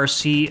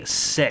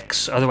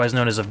VRC6, otherwise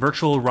known as a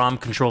Virtual ROM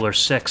Controller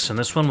 6, and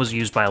this one was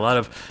used by a lot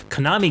of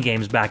Konami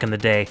games back in the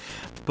day,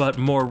 but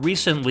more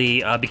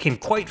recently became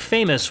quite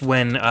famous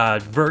when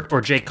Vert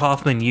or Jake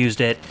Kaufman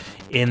used it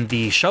in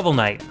the Shovel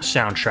Knight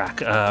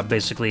soundtrack.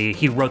 Basically,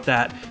 he wrote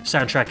that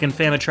soundtrack in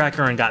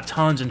FamiTracker and got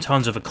tons and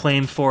tons of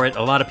acclaim for it.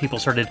 A lot of people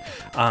started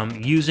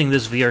using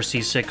this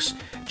VRC6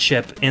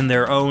 chip in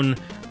their own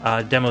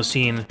demo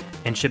scene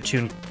and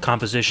chiptune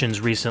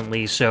compositions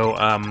recently. So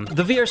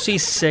the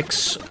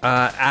VRC6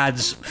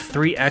 adds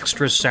 3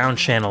 extra sound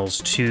channels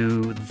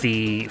to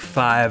the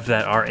 5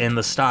 that are in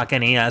the stock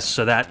NES,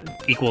 so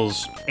that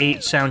equals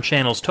 8 sound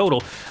channels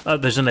total.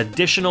 There's an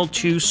additional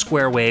 2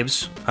 square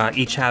waves,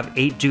 each have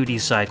 8 duty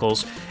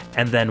cycles,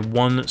 and then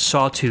 1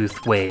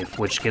 sawtooth wave,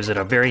 which gives it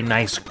a very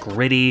nice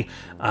gritty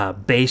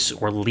bass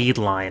or lead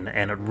line,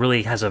 and it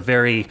really has a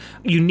very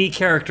unique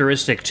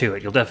characteristic to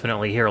it. You'll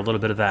definitely hear a little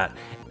bit of that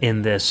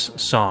in this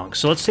song.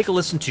 So let's take a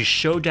listen to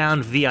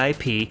Showdown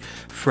VIP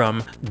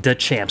from Da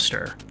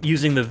Champster,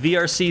 using the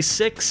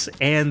VRC6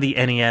 and the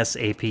NES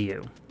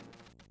APU.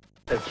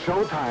 It's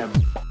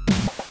showtime.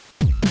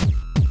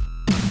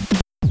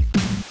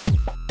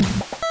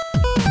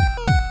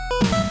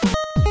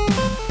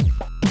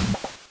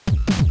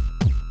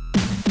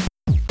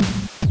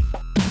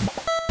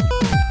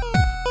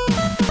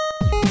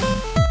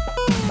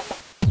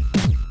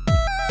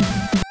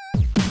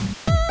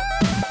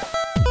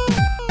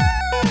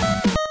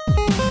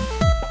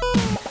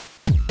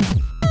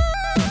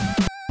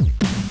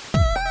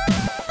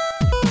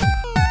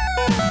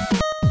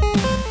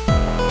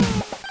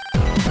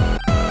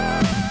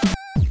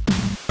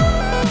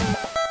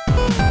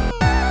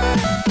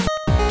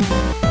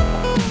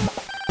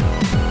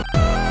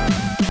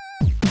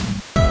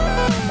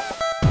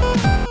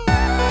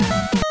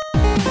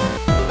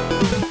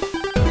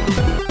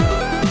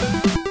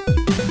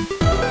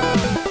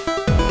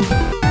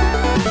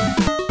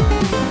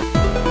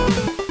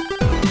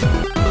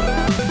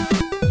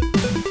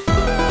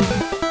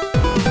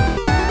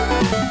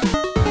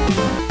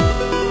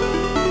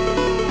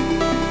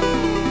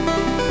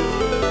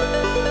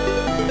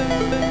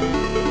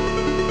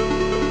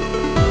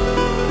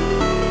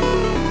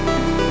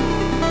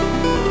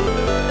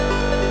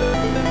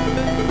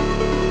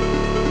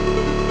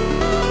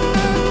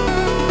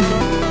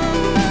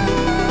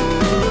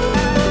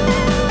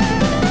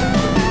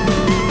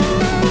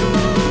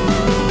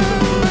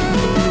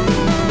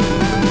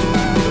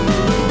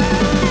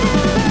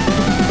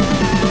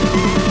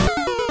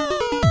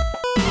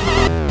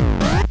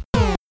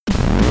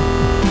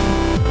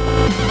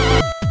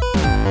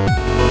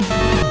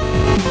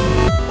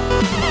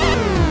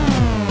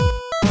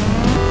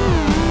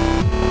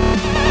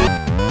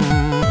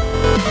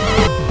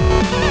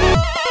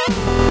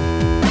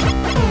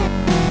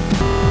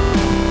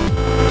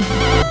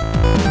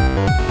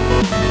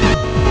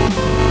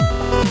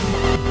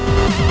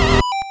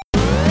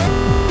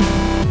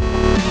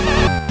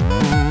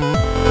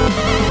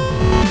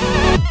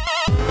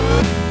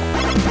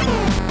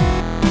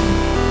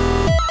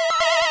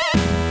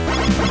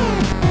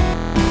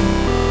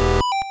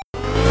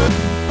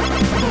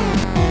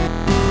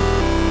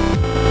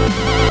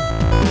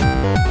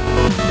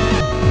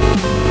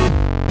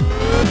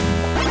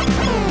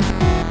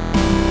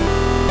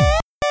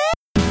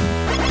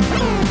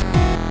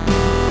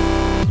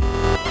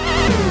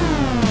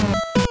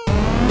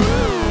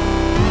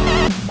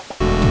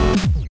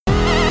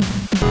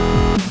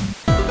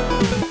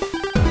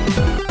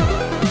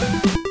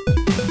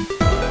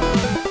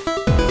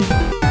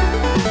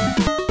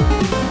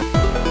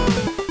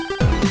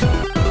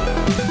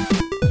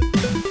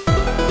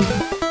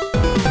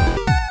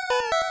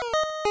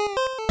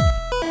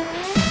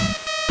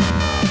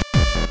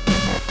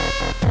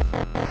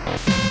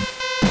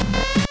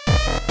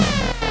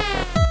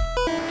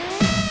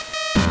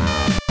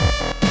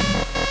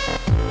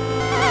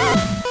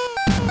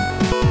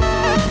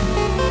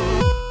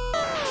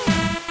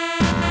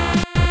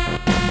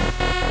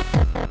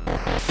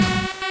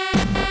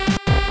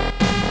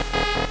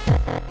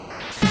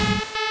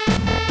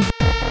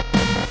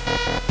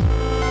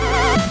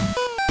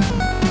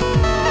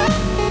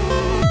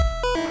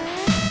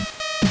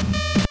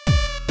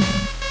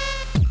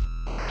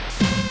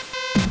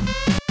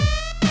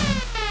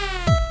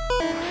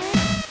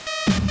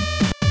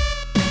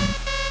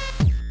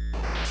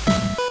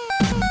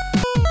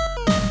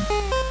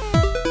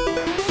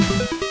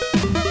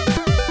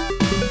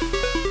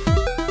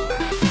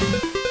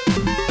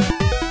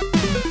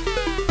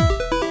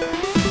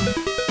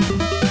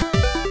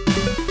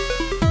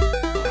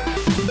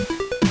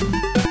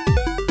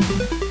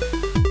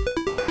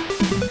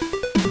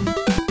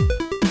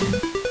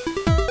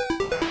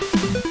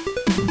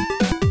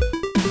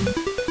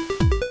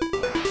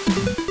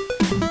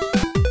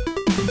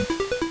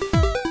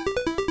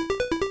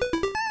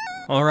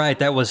 right,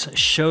 that was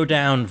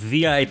Showdown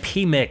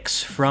VIP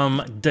Mix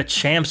from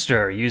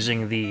DeChampster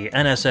using the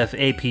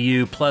NSF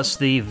APU plus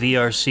the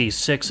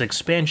VRC6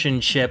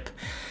 expansion chip.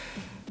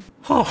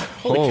 Oh,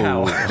 holy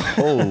cow.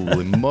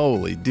 Holy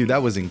moly. Dude,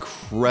 that was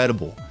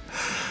incredible.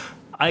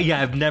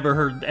 I've never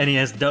heard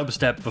NES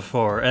dubstep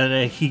before,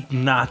 and he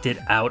knocked it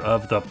out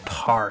of the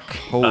park.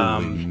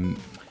 Holy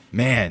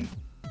man.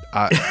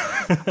 I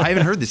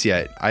haven't heard this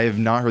yet. I have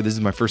not heard. This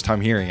is my first time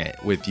hearing it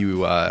with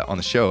you on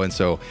the show, and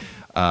so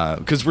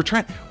because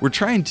we're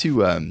trying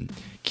to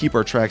keep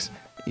our tracks,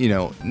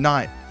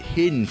 not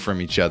hidden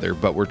from each other,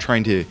 but we're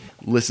trying to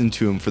listen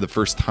to them for the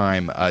first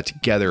time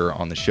together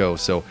on the show.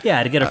 So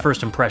yeah, to get a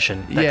first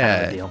impression. That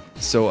kind of a deal.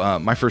 So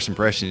my first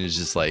impression is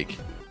just like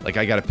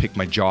I got to pick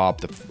my jaw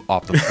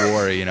off the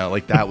floor,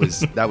 like that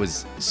was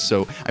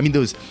so, I mean,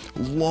 those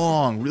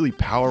long, really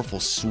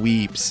powerful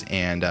sweeps.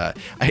 And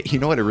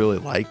what I really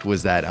liked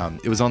was that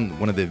it was on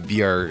one of the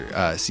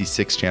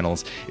VRC6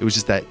 channels. It was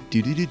just that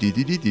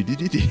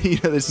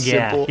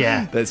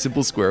that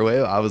simple square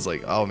wave. I was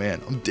like, oh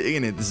man, I'm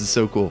digging it. This is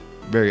so cool.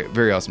 Very,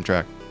 very awesome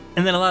track.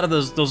 And then a lot of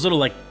those little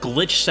like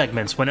glitch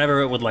segments,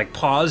 whenever it would like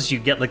pause, you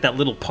get like that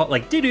little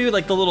like doo-doo,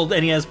 like the little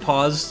NES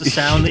pause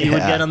sound that you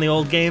would get on the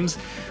old games.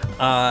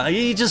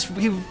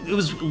 It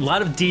was a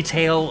lot of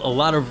detail, a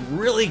lot of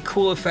really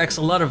cool effects,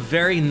 a lot of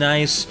very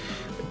nice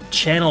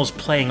channels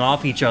playing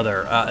off each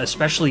other,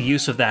 especially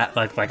use of that,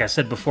 like I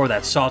said before,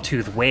 that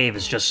sawtooth wave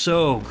is just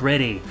so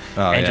gritty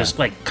just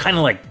like kind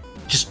of like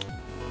just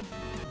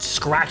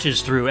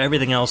scratches through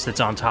everything else that's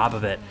on top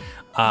of it.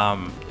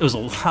 It was a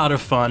lot of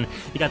fun.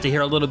 You got to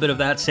hear a little bit of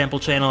that sample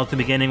channel at the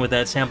beginning with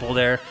that sample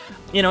there.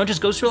 It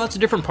just goes through lots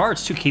of different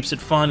parts too. Keeps it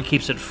fun,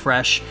 keeps it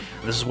fresh.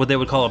 This is what they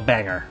would call a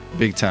banger.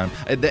 Big time.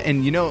 And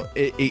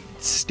it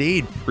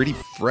stayed pretty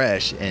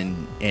fresh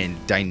and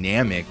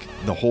dynamic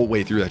the whole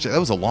way through. That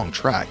was a long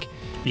track.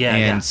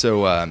 Yeah.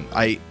 So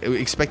I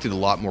expected a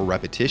lot more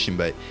repetition,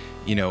 but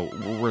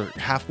we're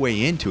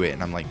halfway into it,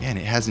 and I'm like, man,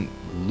 it hasn't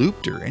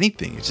looped or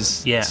anything. It's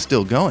just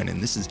still going, and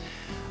this is.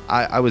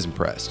 I was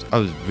impressed. I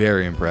was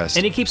very impressed.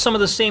 And he keeps some of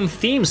the same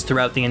themes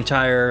throughout the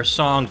entire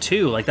song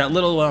too, like that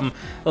little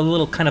a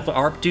little kind of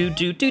arp do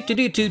do do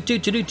do do do do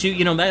do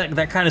do.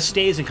 That kind of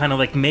stays and kind of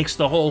like makes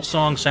the whole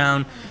song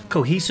sound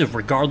cohesive,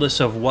 regardless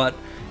of what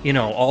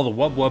all the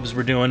wub-wubs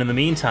were doing in the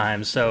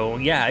meantime. So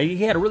yeah, he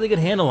had a really good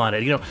handle on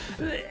it.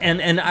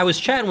 And I was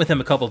chatting with him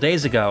a couple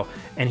days ago,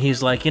 and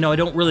he's like, I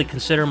don't really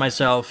consider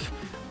myself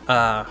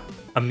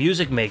a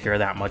music maker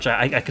that much.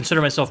 I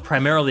consider myself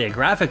primarily a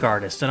graphic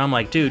artist, and I'm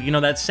like, dude,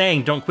 that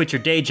saying, don't quit your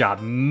day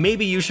job.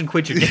 Maybe you should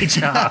quit your day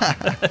job.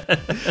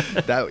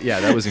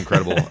 That was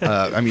incredible.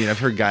 I've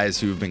heard guys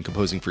who've been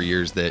composing for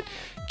years that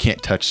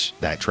can't touch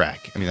that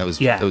track. I mean, that was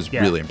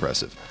really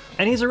impressive.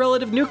 And he's a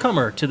relative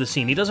newcomer to the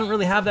scene. He doesn't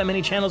really have that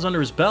many channels under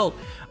his belt.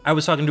 I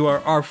was talking to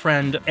our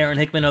friend Aaron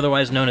Hickman,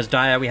 otherwise known as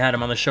Dia. We had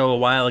him on the show a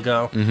while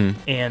ago. Mm-hmm.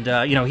 And,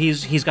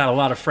 he's got a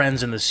lot of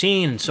friends in the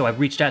scene. And so I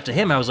reached out to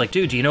him. I was like,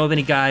 dude, do you know of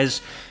any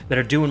guys that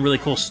are doing really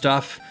cool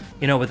stuff,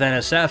 with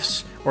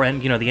NSFs or,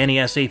 the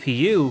NES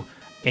APU?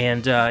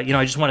 And,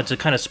 I just wanted to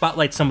kind of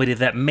spotlight somebody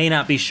that may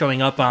not be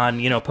showing up on,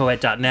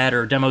 Poet.net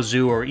or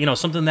DemoZoo or,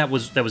 something that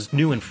was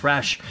new and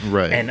fresh.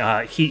 Right.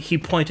 And he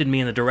pointed me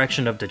in the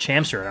direction of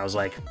DeChampster, and I was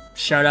like,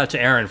 shout out to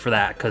Aaron for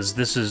that, because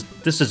this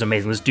is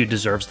amazing. This dude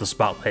deserves the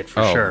spotlight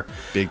for sure.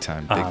 Big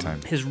time.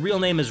 His real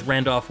name is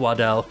Randolph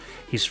Waddell.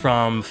 He's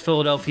from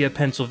Philadelphia,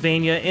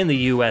 Pennsylvania in the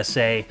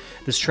USA.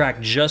 This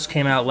track just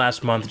came out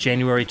last month,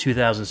 January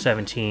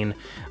 2017.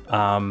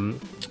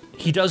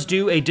 He does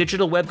do a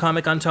digital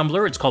webcomic on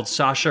Tumblr. It's called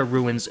Sasha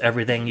Ruins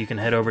Everything. You can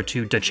head over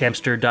to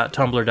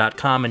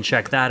dechampster.tumblr.com and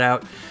check that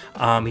out.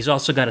 He's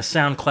also got a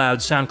SoundCloud,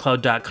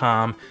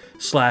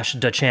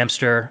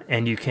 soundcloud.com/dechampster,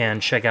 and you can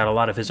check out a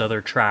lot of his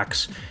other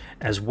tracks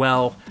as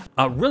well.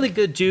 Really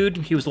good dude.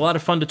 He was a lot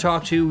of fun to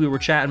talk to. We were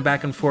chatting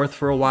back and forth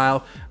for a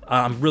while.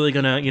 I'm really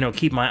gonna,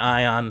 keep my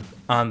eye on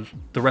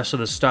the rest of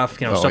the stuff,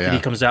 that he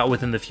comes out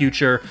with in the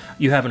future.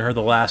 You haven't heard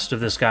the last of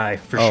this guy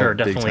for sure.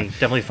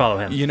 Definitely follow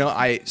him.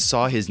 I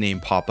saw his name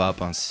pop up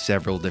on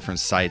several different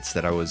sites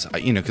that I was,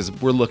 because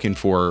we're looking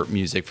for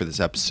music for this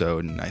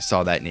episode, and I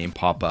saw that name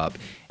pop up,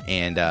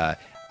 and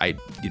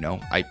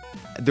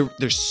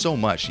there's so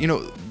much.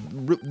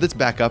 Let's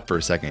back up for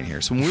a second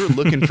here. So when we were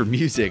looking for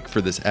music for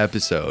this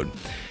episode,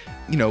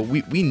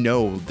 we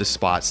know the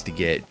spots to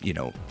get,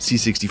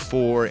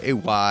 C64,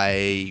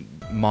 AY,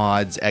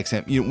 mods,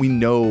 XM. We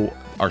know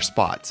our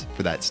spots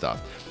for that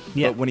stuff.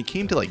 Yeah. But when it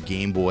came to like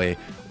Game Boy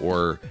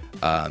or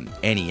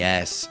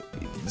NES,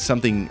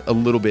 something a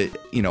little bit,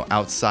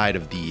 outside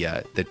of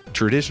the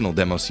traditional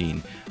demo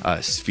scene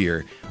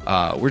sphere,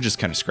 we're just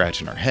kind of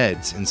scratching our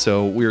heads. And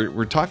so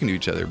we're talking to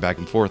each other back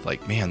and forth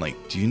like, man, like,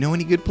 do you know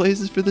any good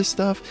places for this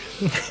stuff?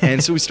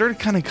 And so we started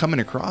kind of coming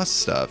across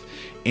stuff,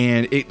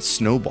 and it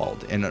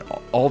snowballed. And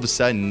all of a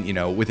sudden,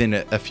 within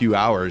a few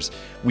hours,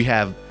 we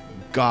have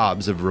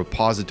gobs of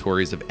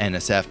repositories of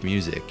NSF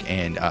music,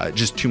 and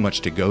just too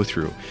much to go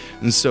through.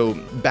 And so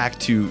back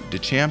to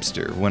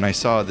DeChampster, when I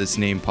saw this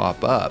name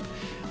pop up,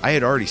 I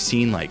had already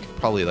seen like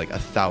probably like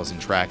 1,000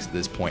 tracks at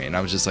this point, and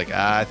I was just like,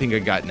 I think I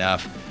got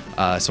enough.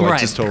 So right. I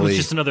just totally... It was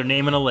just another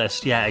name in a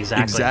list. Yeah,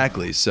 exactly.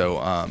 Exactly. So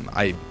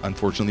I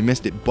unfortunately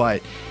missed it,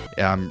 but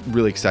I'm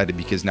really excited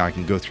because now I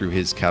can go through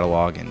his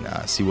catalog and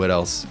see what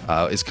else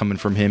is coming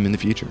from him in the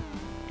future.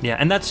 Yeah,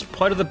 and that's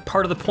part of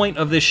the point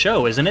of this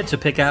show, isn't it? To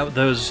pick out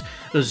those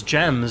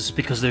gems,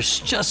 because there's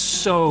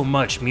just so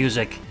much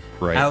music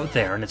out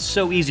there, and it's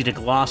so easy to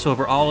gloss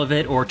over all of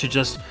it, or to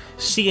just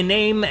see a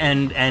name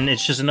and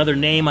it's just another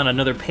name on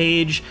another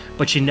page,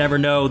 but you never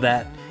know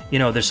that, you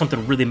know, there's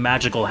something really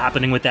magical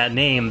happening with that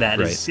name that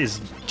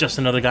is just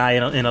another guy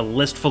in a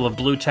list full of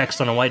blue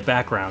text on a white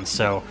background.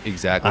 So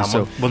exactly.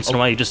 So once in a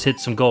while you just hit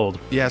some gold.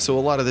 Yeah. So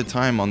a lot of the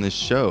time on this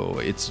show,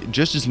 it's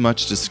just as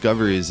much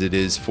discovery as it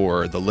is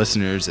for the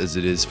listeners as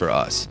it is for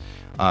us.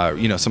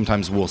 You know,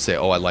 sometimes we'll say,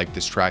 oh, I like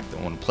this track,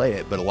 I want to play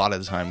it. But a lot of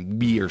the time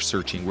we are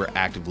searching, we're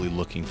actively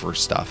looking for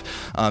stuff.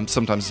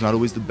 Sometimes it's not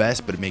always the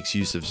best, but it makes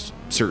use of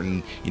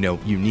certain, you know,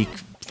 unique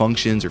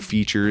functions or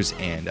features.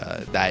 And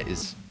that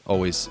is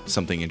always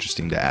something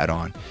interesting to add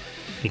on.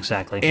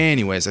 Exactly.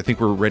 Anyways, I think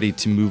we're ready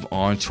to move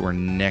on to our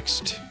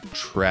next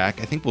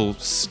track. I think we'll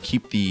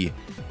keep the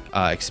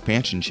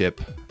expansion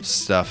chip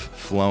stuff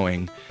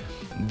flowing.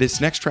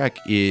 This next track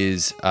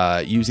is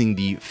using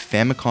the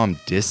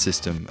Famicom Disk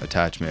System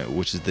attachment,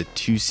 which is the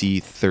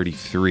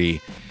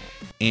 2C33.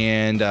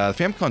 And the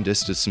Famicom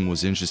Disk System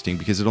was interesting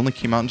because it only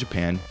came out in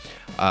Japan.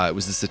 It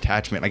was this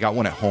attachment. I got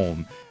one at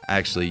home,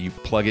 actually. You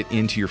plug it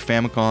into your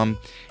Famicom,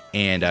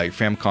 and your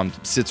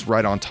Famicom sits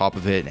right on top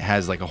of it. It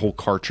has like a whole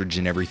cartridge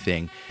and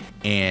everything.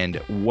 And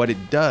what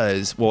it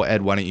does... Well,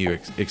 Ed, why don't you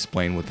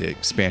explain what the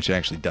expansion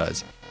actually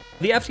does?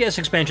 The FDS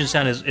expansion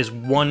sound is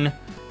one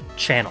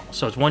channel.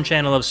 So it's one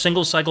channel of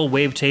single cycle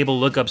wavetable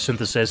lookup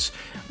synthesis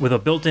with a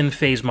built-in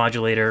phase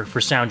modulator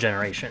for sound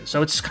generation.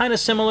 So it's kind of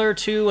similar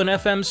to an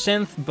FM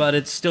synth, but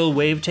it's still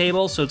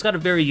wavetable, so it's got a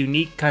very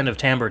unique kind of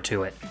timbre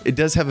to it. It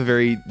does have a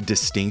very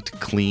distinct,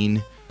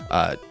 clean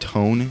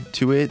tone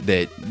to it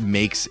that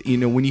makes, you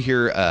know, when you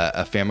hear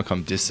a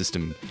Famicom Disk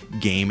System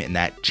game and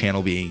that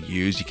channel being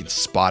used, you can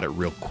spot it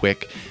real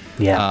quick.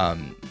 Yeah.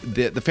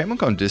 The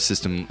Famicom Disk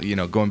System, you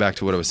know, going back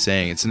to what I was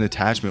saying, it's an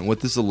attachment. What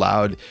this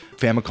allowed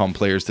Famicom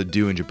players to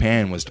do in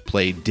Japan was to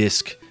play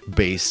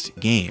disc-based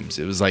games.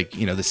 It was like,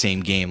 you know, the same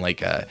game,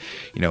 like,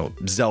 you know,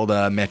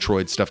 Zelda,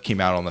 Metroid stuff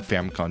came out on the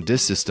Famicom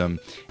Disk System,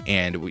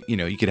 and, you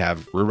know, you could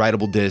have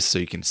rewritable discs so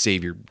you can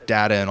save your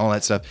data and all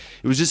that stuff.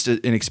 It was just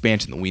an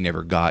expansion that we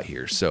never got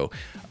here. So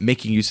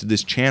making use of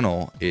this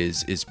channel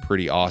is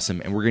pretty awesome.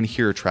 And we're going to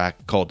hear a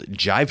track called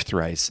Jive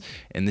Thrice,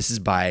 and this is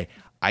by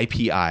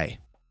IPI.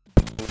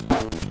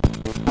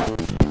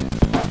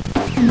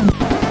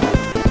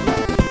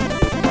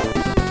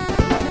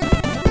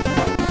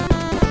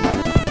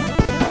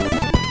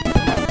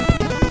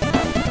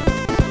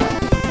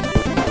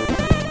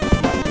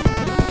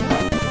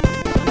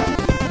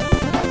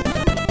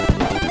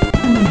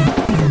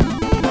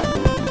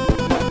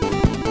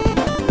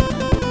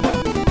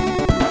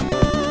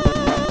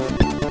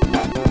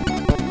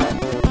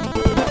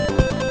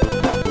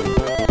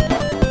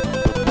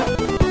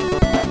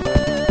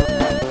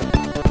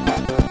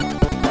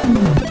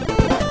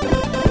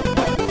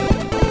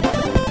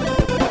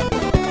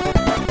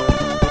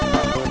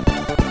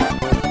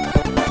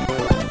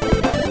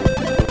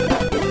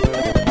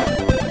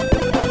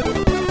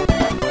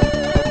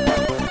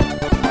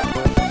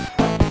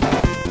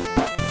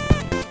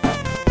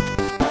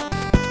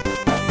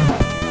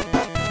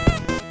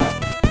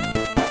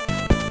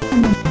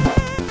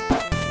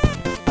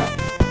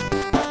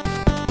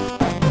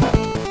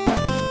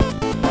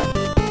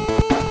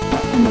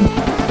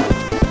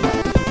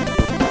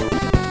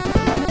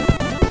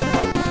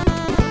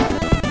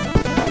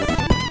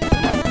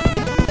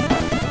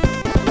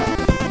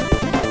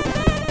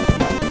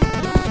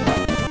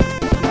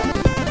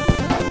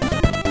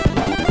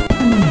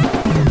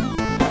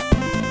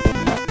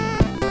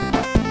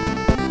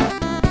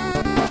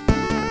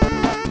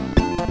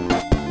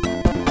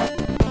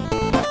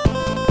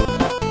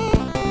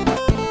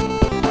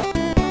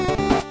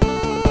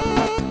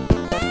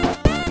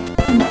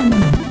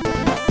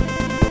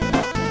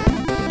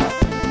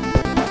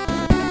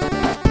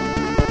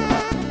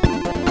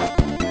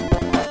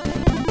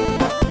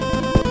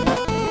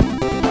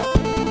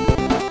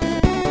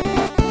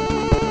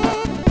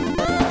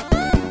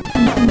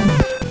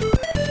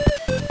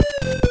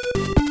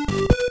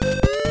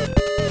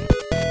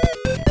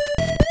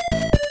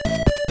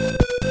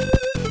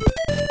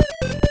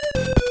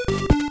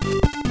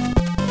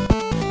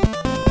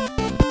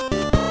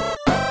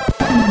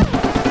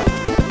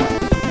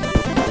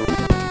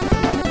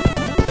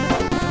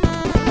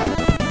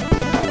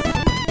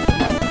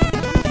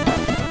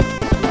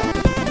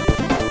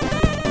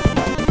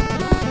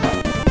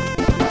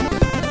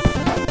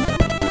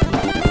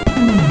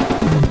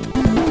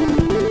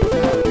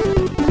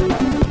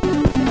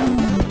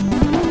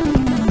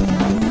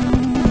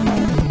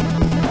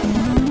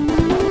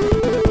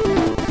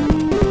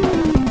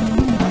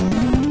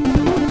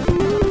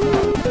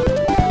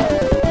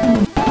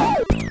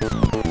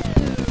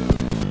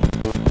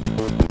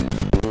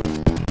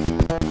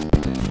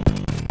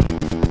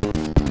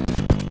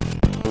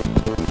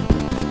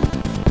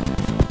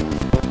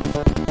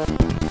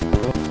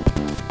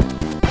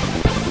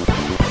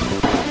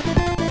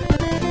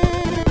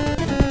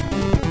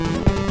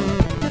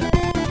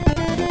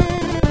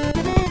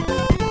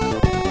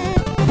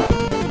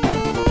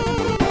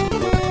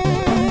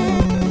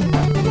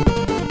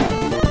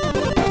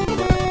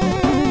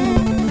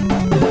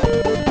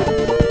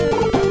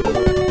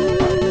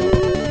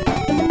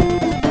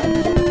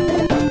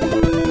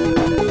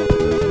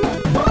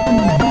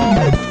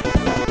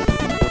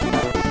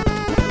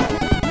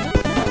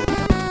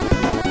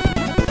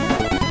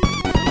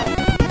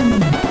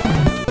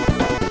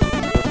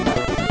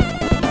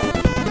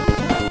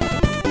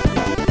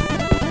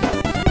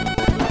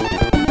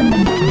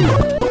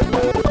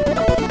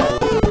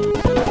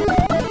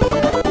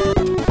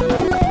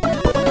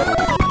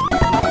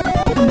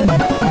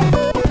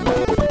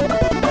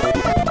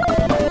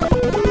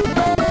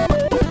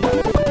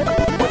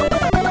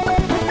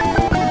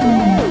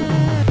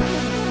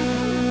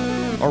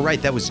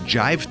 right, that was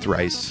Jive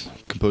Thrice,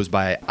 composed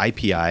by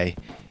IPI.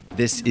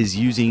 This is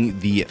using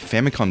the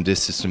Famicom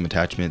Disk System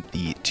attachment,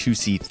 the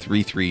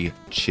 2C33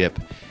 chip.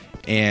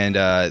 And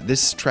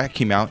this track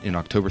came out in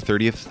October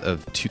 30th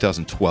of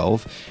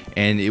 2012,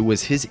 and it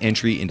was his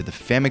entry into the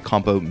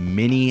Famicompo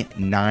Mini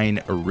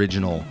 9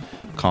 original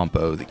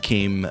compo that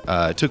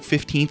took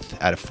 15th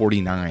out of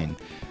 49.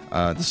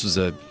 This was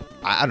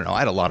I don't know, I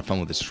had a lot of fun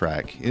with this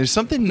track. There's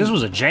something... This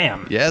was a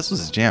jam. Yeah, this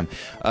was a jam.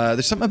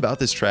 There's something about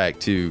this track,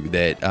 too,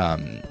 that,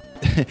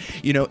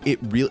 it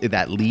really,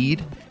 that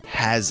lead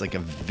has like a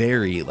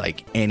very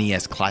like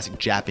NES classic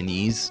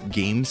Japanese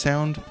game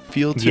sound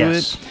feel to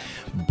it.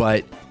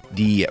 But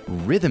the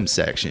rhythm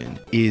section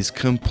is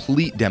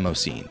complete demo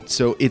scene.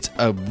 So it's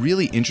a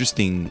really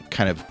interesting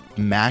kind of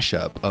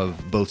mashup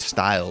of both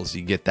styles.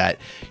 You get that,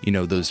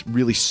 those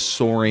really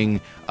soaring,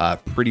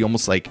 pretty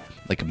almost like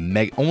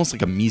almost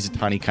like a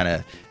Mizutani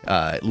kind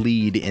of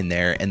lead in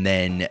there, and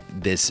then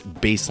this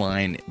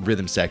baseline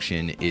rhythm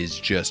section is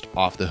just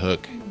off the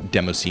hook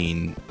demo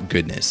scene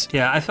goodness.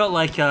 Yeah, I felt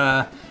like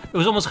it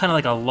was almost kind of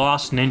like a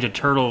Lost Ninja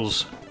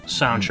Turtles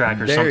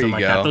soundtrack or something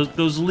like that.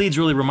 Those leads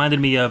really reminded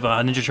me of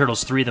Ninja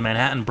Turtles 3: The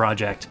Manhattan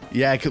Project.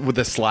 Yeah, with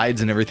the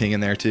slides and everything in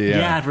there too.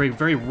 Yeah, very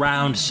very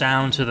round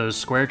sound to those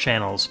square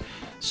channels.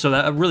 So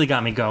that really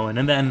got me going.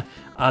 And then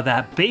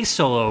that bass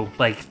solo,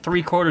 like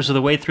 3/4 of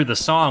the way through the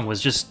song,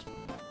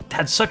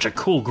 had such a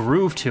cool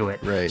groove to it.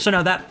 Right. So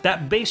now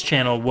that bass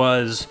channel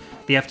was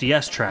the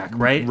FDS track,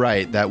 right?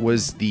 Right. That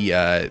was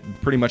the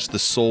pretty much the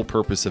sole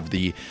purpose of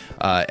the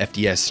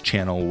FDS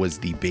channel was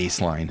the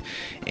bass line,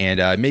 and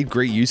I made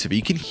great use of it.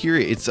 You can hear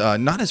it. It's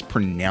not as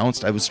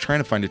pronounced. I was trying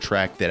to find a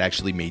track that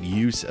actually made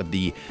use of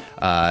the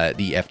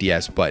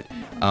FDS, but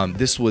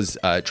this was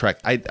a track.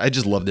 I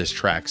just love this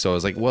track, so I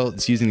was like, well,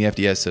 it's using the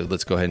FDS, so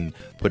let's go ahead and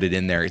put it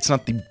in there. It's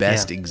not the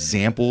best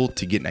example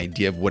to get an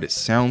idea of what it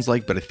sounds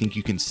like, but I think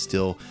you can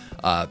still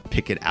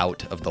pick it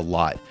out of the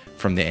lot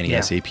from the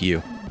NES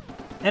APU.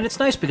 And it's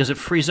nice because it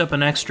frees up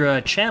an extra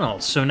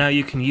channel. So now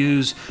you can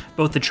use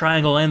both the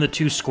triangle and the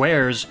two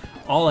squares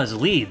all as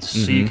leads.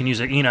 Mm-hmm. So you can use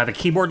have a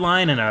keyboard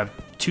line and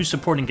two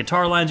supporting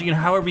guitar lines.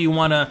 However you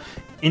want to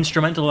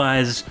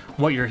instrumentalize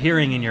what you're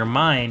hearing in your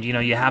mind.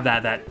 You have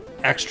that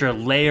extra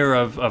layer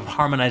of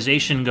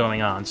harmonization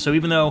going on. So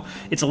even though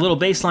it's a little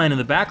bass line in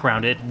the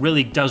background, it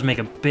really does make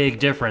a big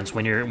difference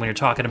when you're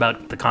talking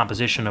about the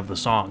composition of the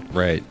song.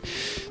 Right.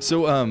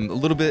 So a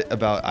little bit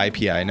about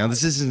IPI. Now,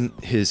 this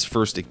isn't his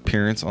first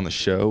appearance on the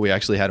show. We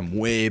actually had him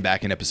way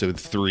back in episode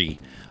 3.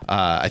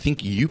 I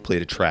think you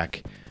played a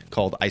track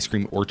called Ice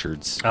Cream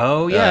Orchards.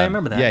 Oh, yeah, I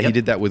remember that. Yeah, he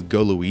did that with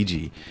Go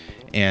Luigi.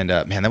 And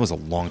man, that was a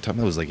long time.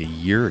 That was like a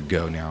year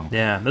ago now.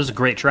 Yeah, that was a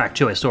great track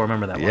too. I still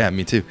remember that one. Yeah,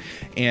 me too.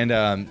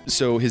 And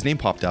so his name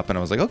popped up, and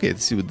I was like, okay,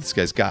 let's see what this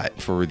guy's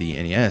got for the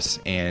NES.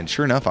 And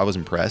sure enough, I was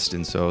impressed.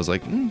 And so I was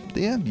like,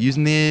 yeah,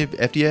 using the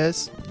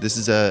FDS, this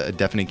is a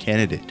definite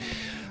candidate.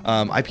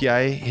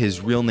 IPI,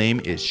 his real name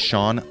is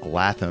Sean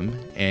Latham,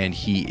 and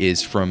he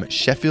is from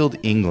Sheffield,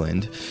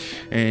 England.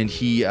 And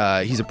he's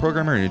a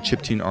programmer and a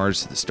chiptune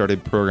artist that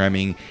started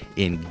programming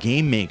in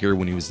Game Maker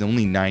when he was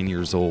only 9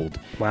 years old.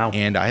 Wow.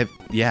 And I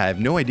have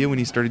no idea when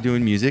he started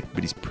doing music,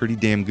 but he's pretty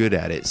damn good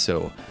at it.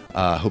 So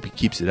I hope he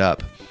keeps it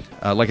up.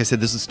 Like I said,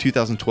 this is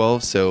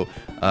 2012, so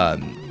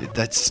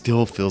that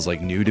still feels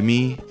like new to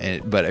me.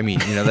 But I mean,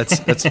 that's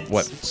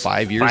what,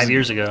 5 years? 5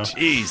 years ago.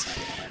 Jeez.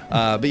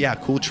 But yeah,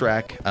 cool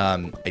track.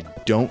 I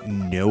don't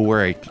know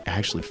where I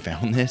actually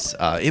found this.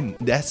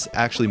 That's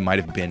actually might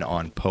have been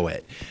on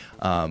Poet.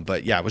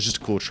 But yeah, it was just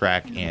a cool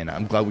track, and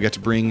I'm glad we got to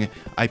bring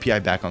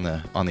IPI back on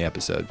the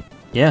episode.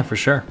 Yeah, for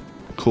sure.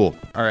 Cool.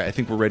 All right, I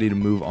think we're ready to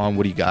move on.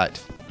 What do you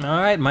got? All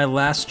right, my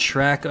last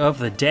track of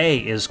the day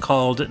is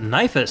called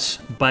Knifus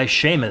by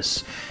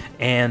Seamus.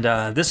 And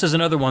this is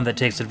another one that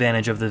takes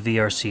advantage of the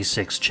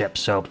VRC6 chip.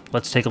 So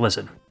let's take a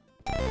listen.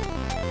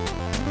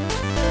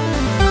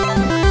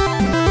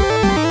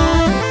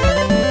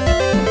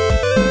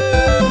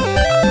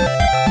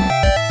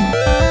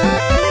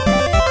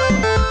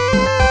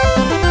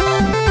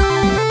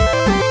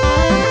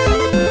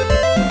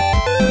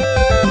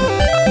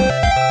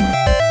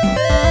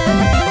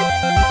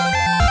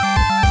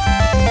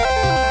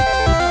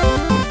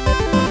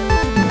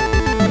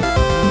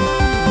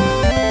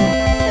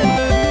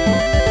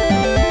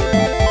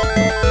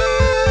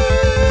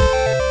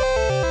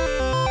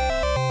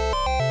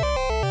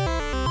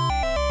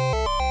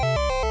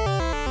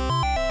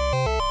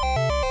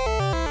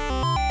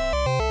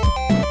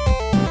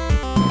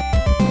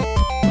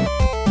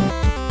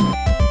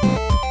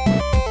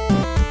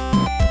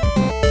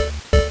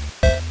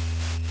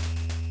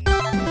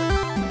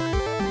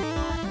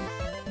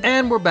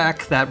 And we're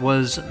back. That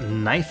was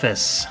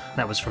Knifus.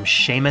 That was from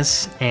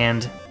Seamus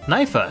and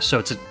Nifa. So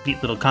it's a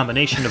neat little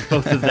combination of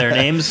both of their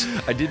names.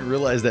 I didn't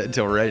realize that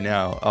until right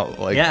now. Oh,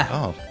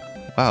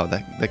 wow,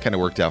 that kind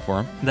of worked out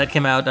for him. That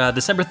came out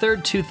December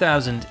 3rd,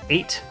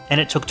 2008, and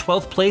it took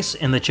 12th place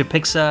in the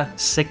Chipixa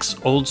 6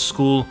 Old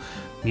School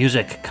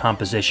Music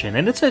Composition.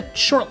 And it's a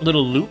short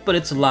little loop, but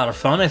it's a lot of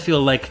fun. I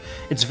feel like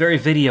it's very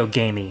video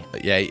gamey.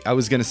 Yeah, I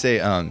was going to say,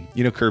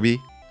 Kirby?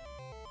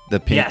 The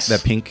pink, Yes.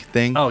 that pink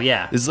thing. Oh,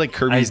 yeah. This is like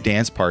Kirby's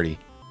dance party.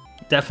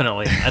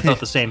 Definitely. I thought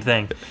the same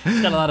thing.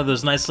 It's got a lot of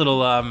those nice little,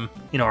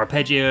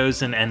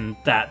 arpeggios and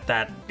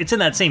that it's in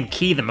that same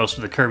key that most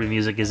of the Kirby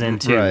music is in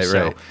too. Right,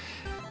 so right.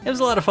 it was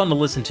a lot of fun to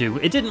listen to.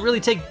 It didn't really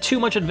take too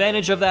much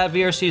advantage of that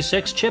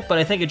VRC6 chip, but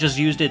I think it just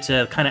used it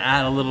to kind of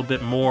add a little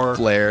bit more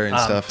Flair and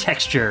stuff.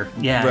 texture.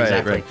 Yeah, Right,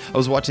 exactly. right. I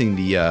was watching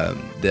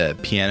the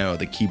piano,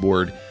 the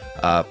keyboard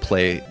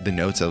play the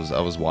notes. I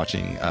was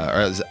watching,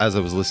 or as I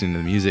was listening to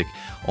the music.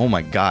 Oh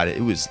my God,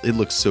 it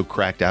looked so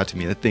cracked out to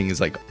me. That thing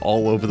is like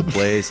all over the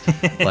place,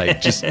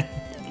 like just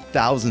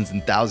thousands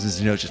and thousands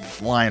of notes just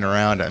flying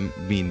around. I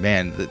mean,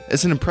 man,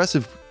 it's an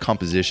impressive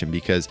composition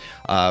because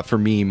for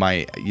me,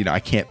 I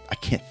can't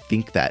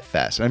think that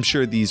fast. I'm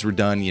sure these were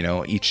done,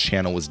 each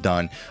channel was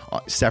done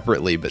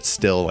separately, but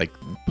still, like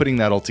putting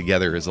that all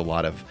together is a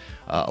lot of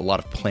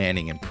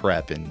planning and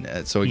prep,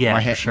 and so Yeah,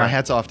 my for sure.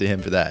 hat's off to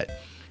him for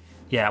that.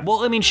 Yeah,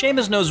 well, I mean,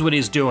 Seamus knows what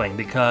he's doing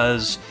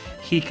because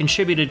he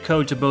contributed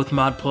code to both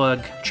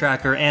ModPlug,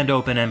 Tracker, and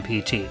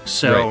OpenMPT.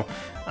 So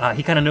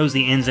he kind of knows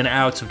the ins and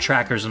outs of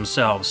trackers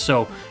themselves.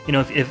 So,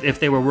 if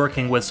they were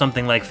working with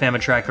something like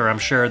FamiTracker, I'm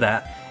sure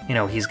that,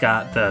 he's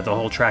got the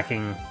whole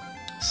tracking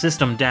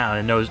system down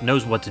and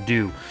knows what to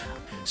do.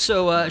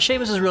 So,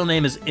 Seamus' real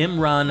name is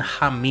Imran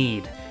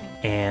Hamid,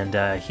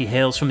 and he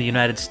hails from the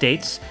United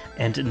States.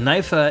 And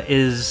Naifa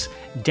is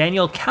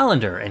Daniel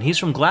Callender, and he's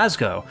from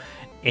Glasgow.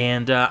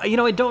 And,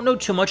 I don't know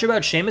too much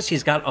about Seamus.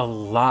 He's got a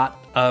lot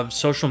of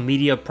social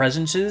media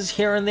presences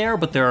here and there,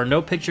 but there are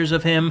no pictures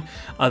of him.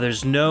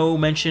 There's no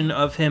mention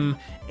of him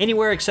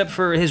anywhere except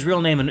for his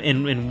real name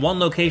in one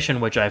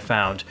location, which I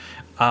found.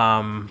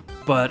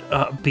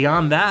 But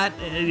beyond that,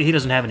 he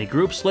doesn't have any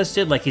groups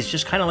listed. Like, he's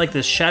just kind of like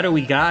this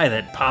shadowy guy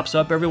that pops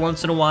up every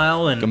once in a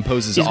while and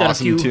Composes he's got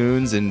awesome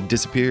tunes and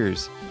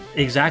disappears.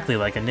 Exactly,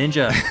 like a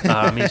ninja.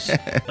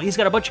 He's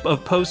got a bunch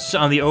of posts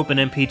on the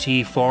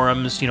OpenMPT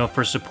forums,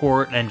 for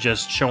support and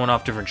just showing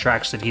off different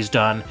tracks that he's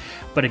done.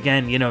 But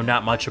again,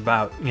 not much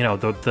about,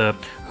 the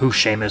who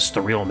Seamus the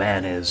real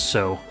man is.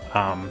 So,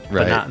 but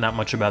Right. not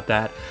much about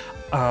that.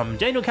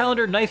 Daniel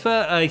Callender,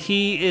 Naifa,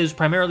 he is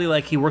primarily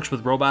he works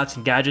with robots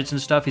and gadgets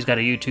and stuff. He's got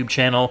a YouTube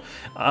channel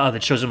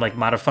that shows him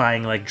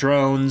modifying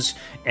drones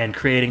and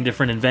creating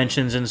different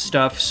inventions and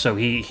stuff. So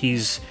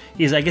he's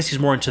I guess he's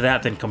more into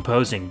that than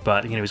composing,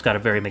 but he's got a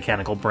very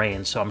mechanical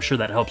brain. So I'm sure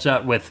that helps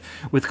out with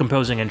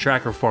composing and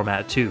tracker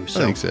format too. So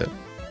I think so.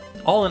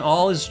 all in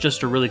all, is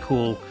just a really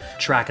cool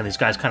track, and these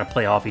guys kind of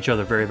play off each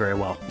other very, very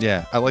well.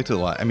 Yeah, I liked it a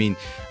lot. I mean,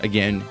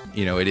 again,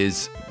 it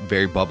is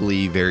very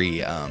bubbly,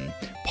 very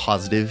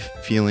positive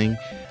feeling.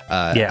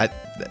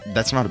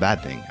 That's not a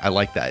bad thing. I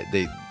like that.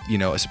 They,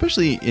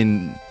 especially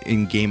in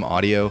game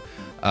audio,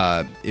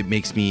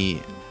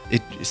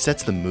 it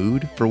sets the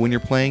mood for when you're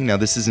playing. Now,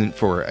 this isn't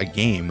for a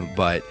game,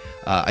 but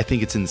I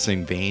think it's in the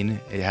same vein.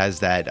 It has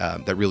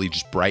that really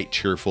just bright,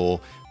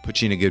 cheerful, puts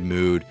you in a good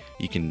mood.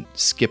 You can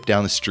skip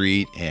down the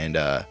street and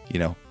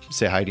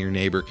say hi to your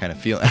neighbor kind of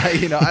feeling.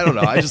 I don't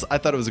know. I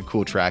thought it was a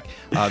cool track.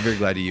 Very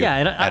glad you. Yeah,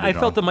 and I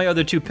felt on. that my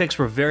other two picks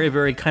were very,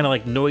 very kind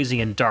of noisy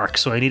and dark,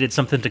 so I needed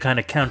something to kind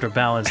of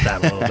counterbalance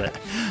that a little bit.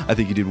 I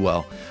think you did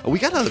well. We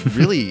got a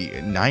really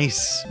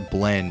nice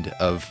blend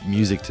of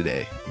music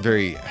today.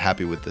 Very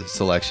happy with the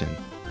selection.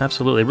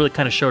 Absolutely, it really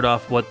kind of showed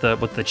off what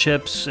the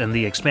chips and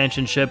the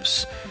expansion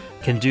chips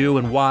can do,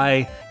 and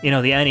why the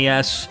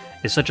NES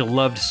is such a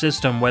loved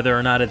system, whether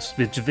or not it's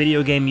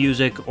video game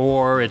music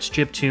or it's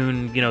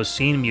chiptune,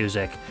 scene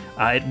music.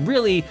 It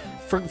really,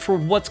 for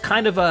what's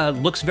kind of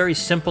looks very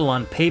simple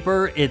on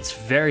paper, it's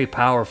very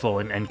powerful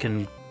and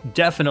can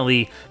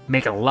definitely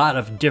make a lot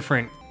of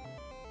different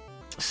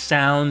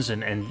sounds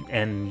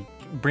and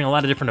bring a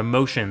lot of different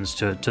emotions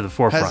to the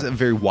forefront. Has a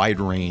very wide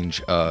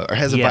range, or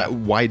has a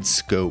wide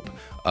scope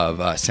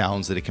of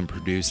sounds that it can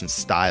produce and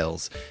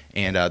styles,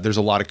 and there's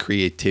a lot of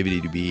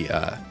creativity to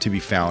be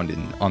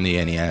found on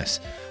the NES,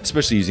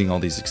 especially using all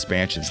these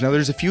expansions. Now,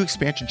 there's a few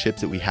expansion chips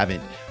that we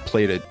haven't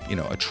played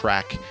a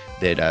track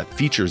that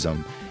features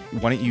them.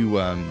 Why don't you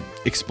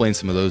explain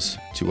some of those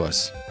to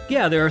us?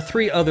 Yeah, there are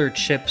 3 other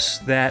chips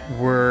that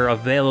were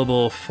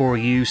available for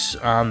use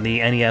on the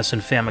NES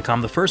and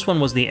Famicom. The first one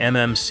was the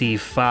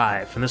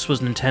MMC5, and this was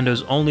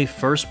Nintendo's only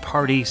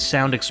first-party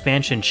sound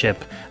expansion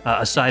chip,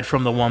 aside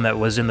from the one that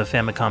was in the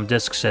Famicom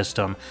Disk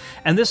System.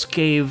 And this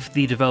gave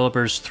the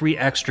developers 3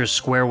 extra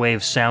square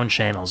wave sound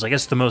channels. I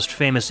guess the most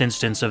famous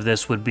instance of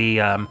this would be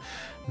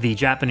the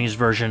Japanese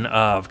version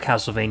of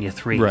Castlevania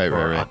 3, right.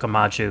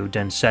 Akamaju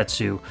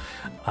Densetsu.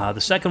 The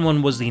second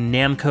one was the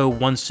Namco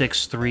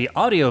 163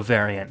 audio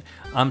variant.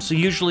 So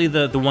usually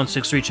the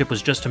 163 chip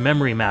was just a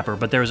memory mapper,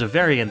 but there was a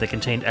variant that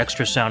contained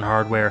extra sound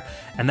hardware,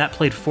 and that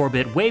played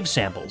 4-bit wave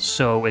samples.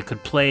 So it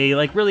could play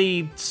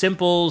really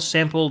simple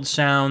sampled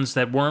sounds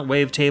that weren't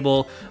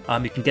wavetable.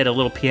 You can get a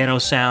little piano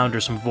sound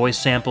or some voice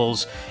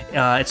samples.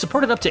 It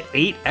supported up to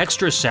 8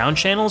 extra sound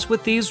channels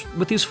with these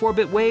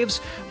 4-bit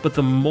waves, but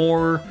the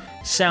more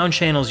sound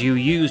channels you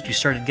used, you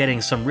started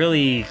getting some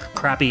really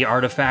crappy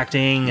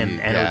artifacting, and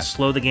it would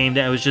slow the game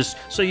down. It was just,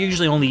 so you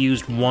usually only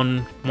used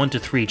 1 to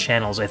 3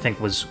 channels, I think,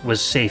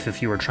 was safe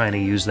if you were trying to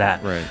use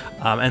that. Right.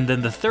 And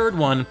then the third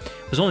one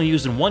was only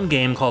used in one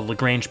game called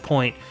Lagrange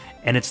Point,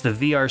 and it's the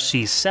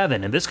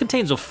VRC7, and this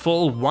contains a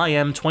full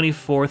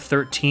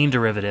YM2413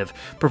 derivative,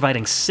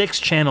 providing 6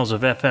 channels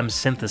of FM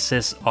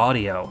synthesis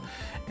audio,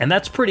 and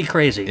that's pretty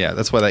crazy. Yeah,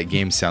 that's why that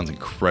game sounds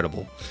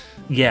incredible.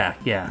 Yeah.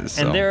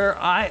 So- And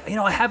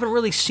I haven't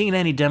really seen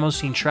any demo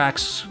scene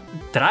tracks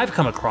that I've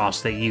come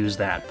across that use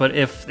that, but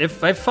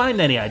if I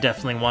find any, I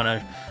definitely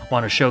want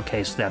to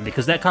showcase them,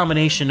 because that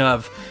combination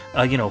of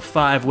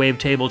 5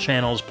 wavetable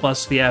channels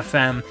plus the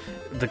FM,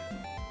 the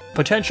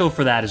potential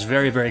for that is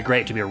very, very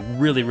great to be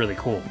really, really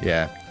cool.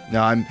 Yeah.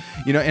 No, and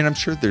I'm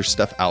sure there's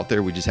stuff out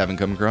there we just haven't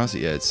come across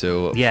it yet.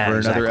 So Yeah, for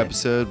another exactly.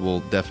 episode,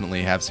 we'll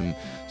definitely have some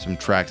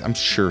tracks. I'm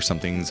sure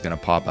something's gonna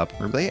pop up.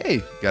 We're like,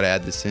 hey, gotta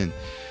add this in.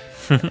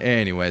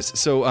 Anyways,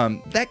 so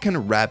that kind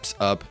of wraps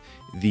up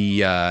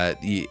the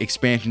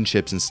expansion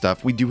chips and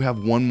stuff. We do have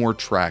one more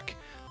track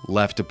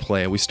left to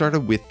play. We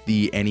started with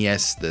the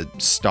NES, the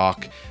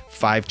stock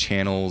 5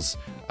 channels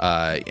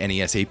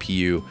NES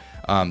APU.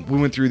 We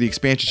went through the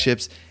expansion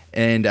chips,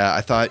 and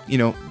I thought,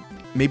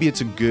 maybe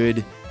it's a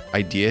good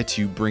idea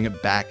to bring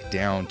it back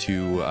down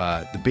to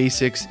the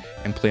basics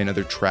and play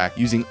another track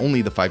using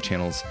only the 5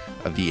 channels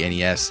of the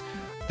NES.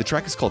 The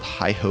track is called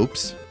High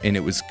Hopes, and it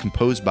was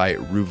composed by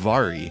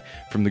Ruvari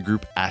from the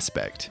group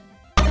Aspect.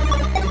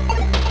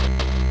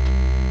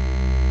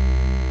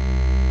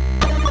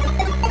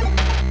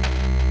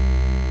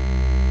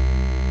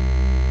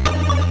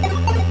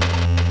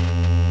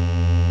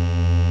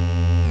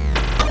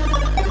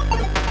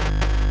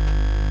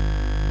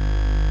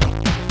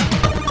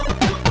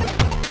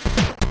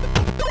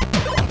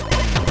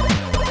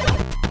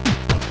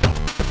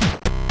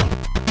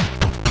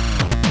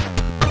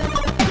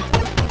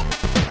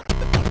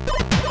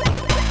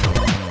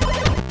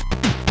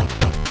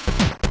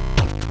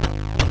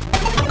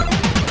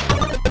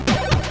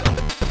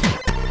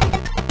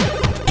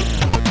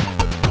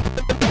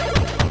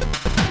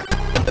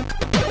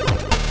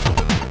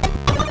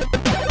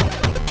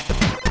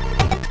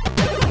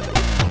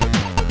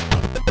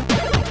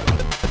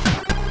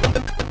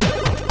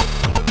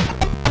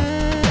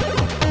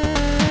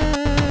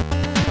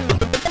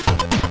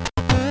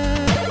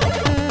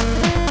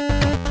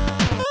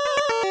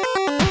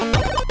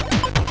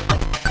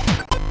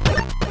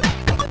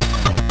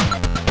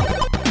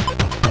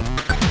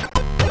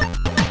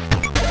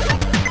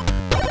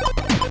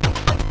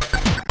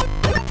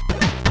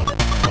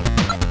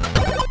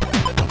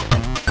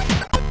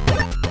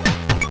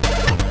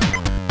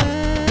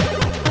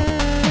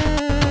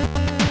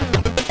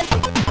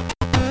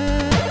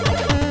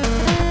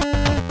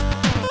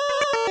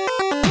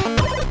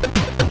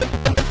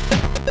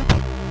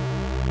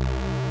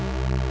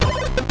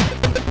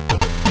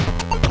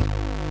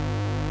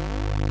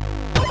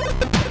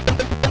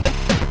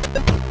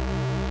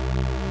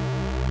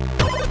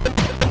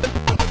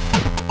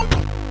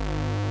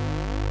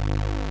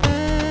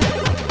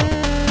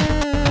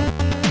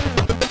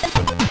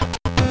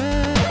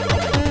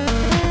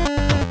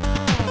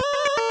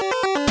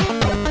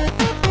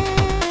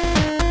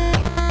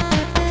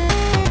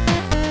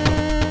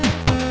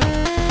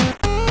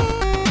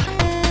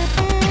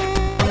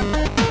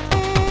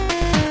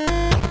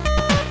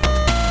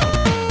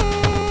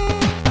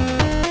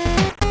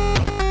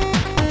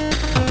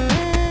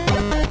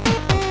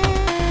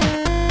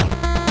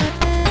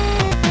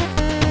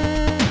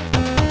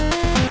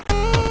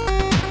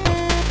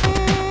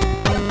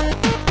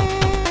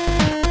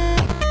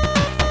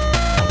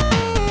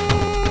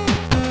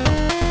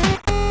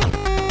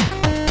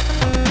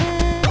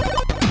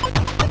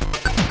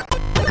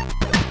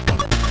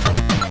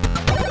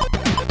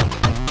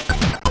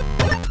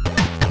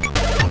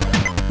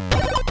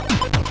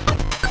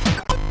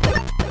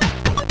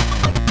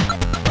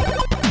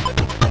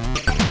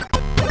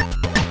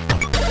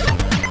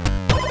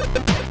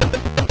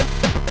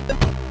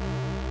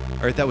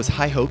 All right, that was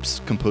High Hopes,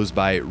 composed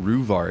by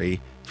Ruvari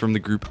from the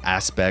group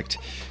Aspect,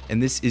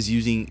 and this is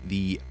using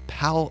the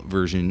PAL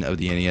version of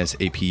the NES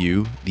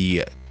APU,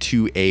 the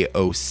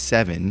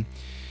 2A07,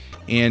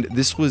 and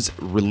this was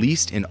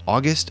released in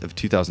August of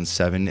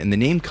 2007, and the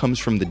name comes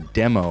from the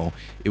demo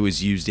it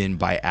was used in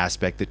by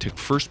Aspect that took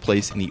first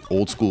place in the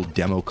old school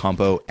demo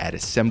compo at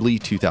Assembly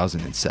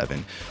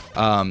 2007.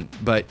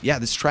 But yeah,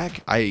 this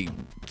track, I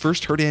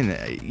first heard in,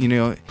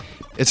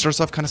 it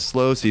starts off kind of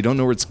slow, so you don't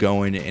know where it's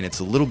going, and it's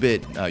a little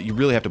bit, you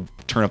really have to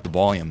turn up the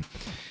volume.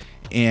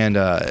 And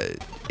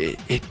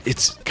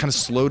it's kind of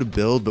slow to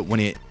build, but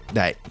when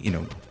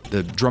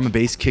the drum and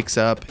bass kicks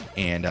up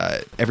and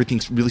everything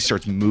really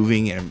starts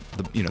moving and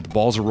the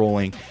balls are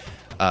rolling,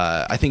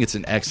 I think it's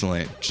an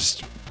excellent,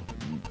 just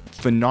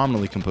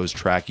phenomenally composed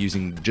track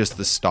using just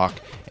the stock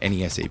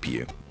NES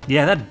APU.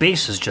 Yeah, that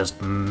bass is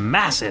just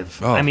massive.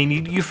 Oh. I mean,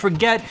 you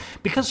forget,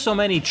 because so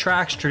many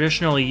tracks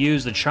traditionally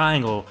use the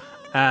triangle,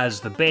 as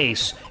the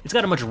bass, it's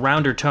got a much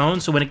rounder tone,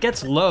 so when it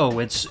gets low,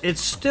 it's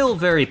still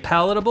very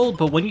palatable,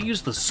 but when you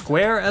use the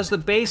square as the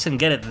bass and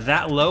get it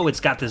that low, it's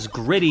got this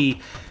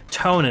gritty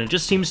tone, and it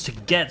just seems to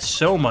get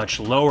so much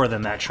lower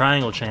than that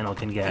triangle channel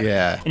can get.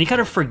 Yeah. And you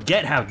kind of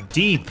forget how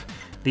deep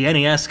the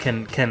NES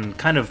can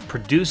kind of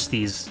produce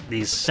these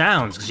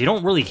sounds, because you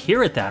don't really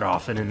hear it that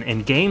often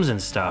in games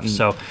and stuff.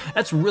 So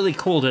that's really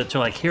cool to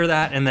like hear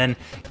that and then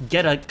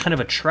get a kind of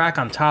a track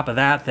on top of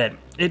that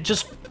it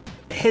just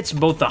hits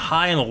both the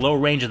high and the low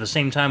range at the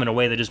same time in a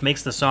way that just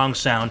makes the song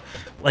sound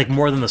like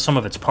more than the sum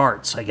of its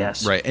parts, I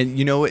guess. Right. And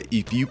you know what?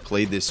 If you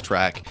played this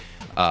track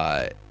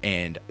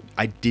and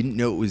I didn't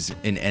know it was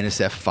an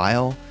NSF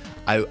file,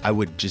 I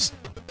would just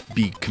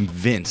be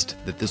convinced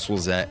that this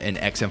was an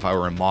XM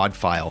file or a mod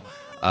file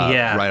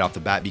right off the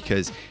bat,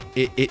 because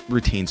it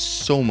retains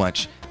so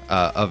much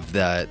of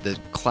the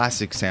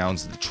classic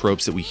sounds, the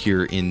tropes that we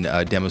hear in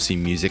demo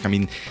scene music. I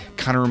mean,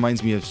 kind of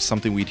reminds me of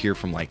something we'd hear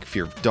from like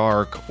Fear of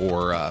Dark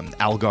or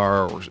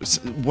Algar, or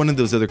one of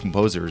those other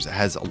composers. It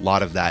has a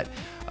lot of that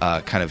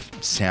kind of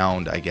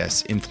sound, I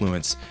guess,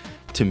 influence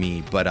to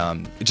me. But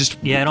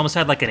it almost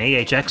had like an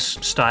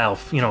AHX style,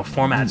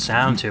 format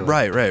sound to it.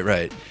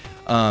 Right.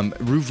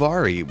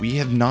 Ruvari, we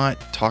have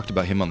not talked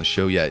about him on the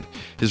show yet.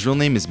 His real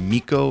name is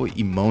Mikko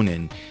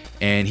Immonen,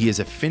 and he is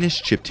a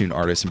Finnish chiptune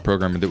artist and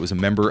programmer that was a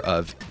member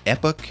of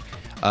Epoch,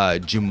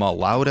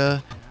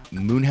 Jumalauta,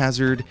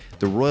 Moonhazard,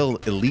 the Royal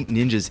Elite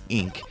Ninjas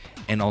Inc.,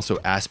 and also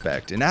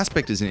Aspect. And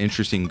Aspect is an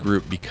interesting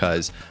group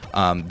because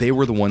they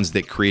were the ones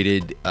that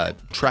created a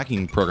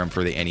tracking program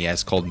for the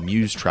NES called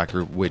Muse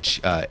Tracker, which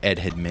Ed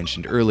had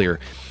mentioned earlier.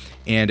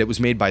 And it was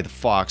made by the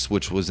Fox,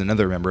 which was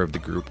another member of the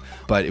group.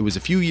 But it was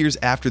a few years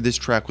after this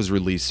track was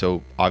released,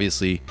 so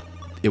obviously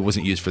it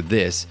wasn't used for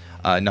this,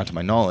 not to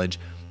my knowledge.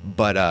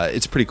 But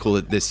it's pretty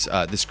cool that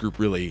this group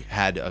really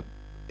had a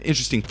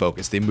interesting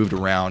focus. They moved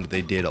around.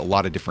 They did a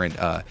lot of different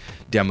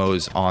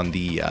demos on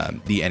the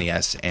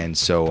NES, and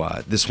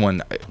so this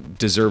one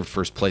deserved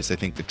first place. I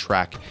think the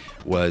track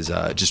was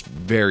just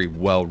very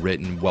well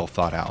written, well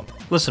thought out.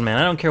 Listen, man,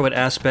 I don't care what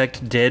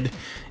Aspect did.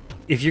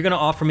 If you're going to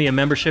offer me a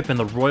membership in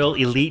the Royal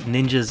Elite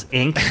Ninjas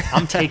Inc.,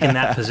 I'm taking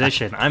that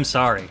position. I'm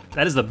sorry.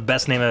 That is the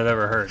best name I've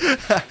ever heard.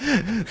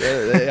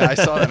 I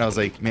saw that and I was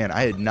like, man,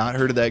 I had not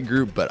heard of that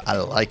group, but I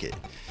like it.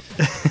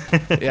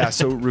 Yeah,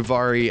 so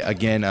Ruvari,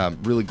 again,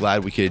 really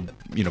glad we could,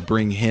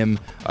 bring him,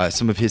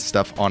 some of his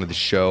stuff onto the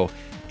show,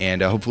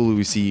 and hopefully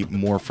we see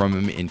more from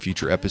him in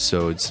future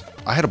episodes.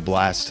 I had a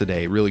blast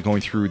today, really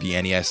going through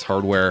the NES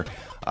hardware,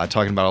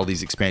 talking about all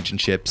these expansion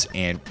chips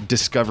and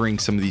discovering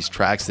some of these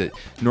tracks that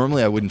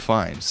normally I wouldn't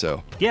find.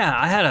 So yeah,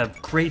 I had a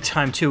great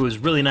time too. It was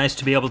really nice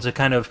to be able to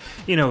kind of,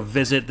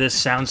 visit this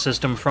sound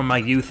system from my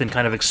youth and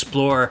kind of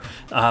explore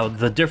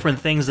the different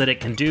things that it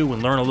can do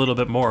and learn a little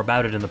bit more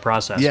about it in the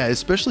process. Yeah,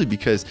 especially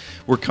because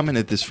we're coming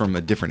at this from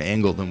a different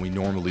angle than we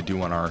normally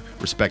do on our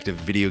respective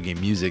video game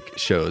music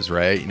shows,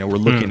 right? We're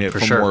looking at it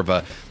from more of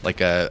a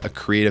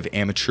creative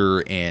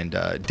amateur and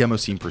demo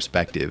scene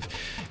perspective.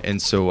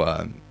 And so,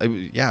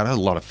 it had a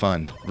lot of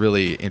fun,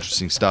 really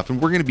interesting stuff. And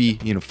we're going to be,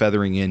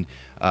 feathering in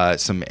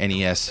some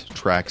NES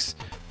tracks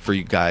for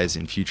you guys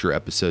in future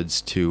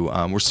episodes too.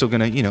 We're still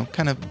going to,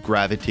 kind of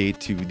gravitate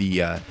to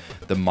the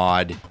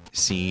mod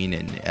scene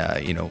and,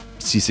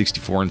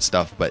 C64 and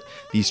stuff, but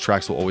these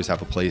tracks will always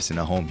have a place and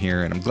a home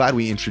here. And I'm glad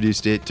we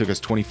introduced it. It took us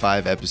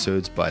 25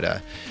 episodes,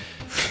 but,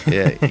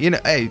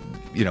 hey,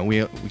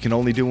 we can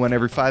only do one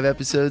every 5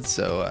 episodes.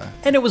 So,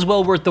 and it was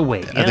well worth the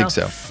wait. I think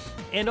so.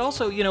 And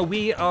also,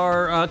 we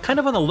are kind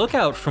of on the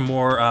lookout for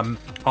more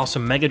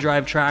awesome Mega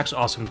Drive tracks,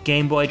 awesome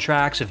Game Boy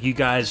tracks. If you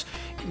guys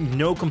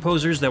know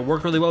composers that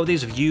work really well with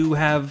these, if you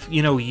have,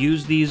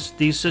 used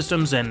these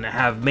systems and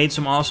have made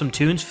some awesome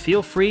tunes,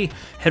 feel free,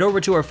 head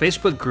over to our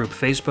Facebook group,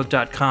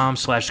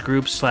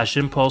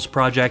 facebook.com/groups/Impulse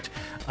Project.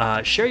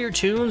 Share your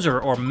tunes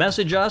or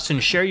message us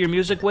and share your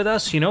music with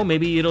us.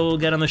 Maybe it'll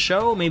get on the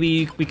show.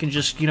 Maybe we can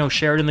just,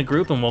 share it in the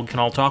group and we can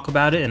all talk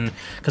about it. And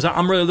because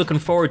I'm really looking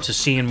forward to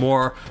seeing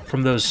more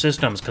from those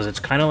systems, because it's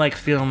kind of like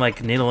feeling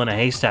like needle in a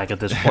haystack at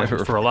this point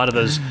for a lot of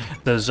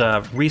those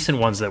recent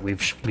ones that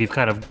we've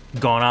kind of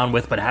gone on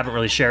with, but haven't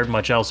really shared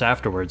much else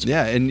afterwards.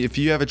 Yeah, and if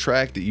you have a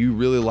track that you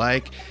really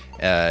like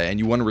and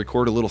you want to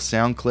record a little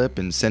sound clip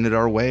and send it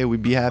our way,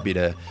 we'd be happy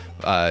to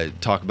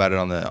talk about it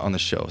on the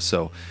show.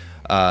 So.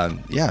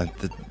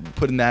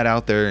 Putting that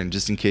out there, and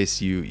just in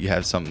case you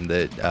have something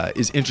that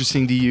is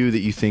interesting to you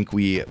that you think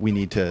we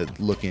need to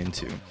look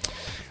into.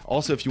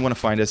 Also, if you want to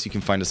find us, you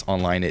can find us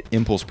online at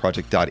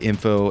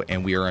impulseproject.info,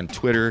 and we are on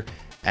Twitter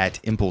at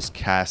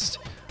ImpulseCast.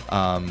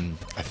 I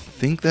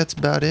think that's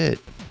about it.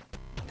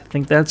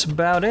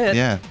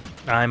 Yeah.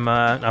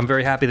 I'm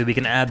very happy that we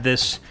can add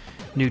this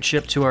new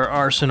chip to our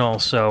arsenal.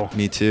 So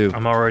me too.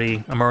 I'm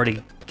already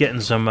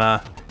getting some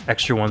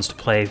extra ones to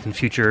play in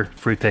future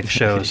Fruit Pick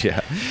shows.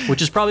 Yeah.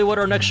 Which is probably what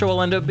our next show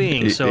will end up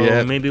being.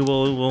 So maybe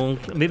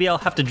maybe I'll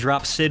have to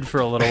drop Sid for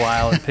a little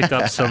while and pick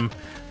up some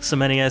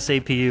NES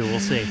APU.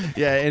 We'll see.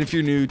 Yeah, and if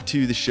you're new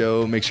to the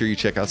show, make sure you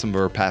check out some of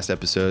our past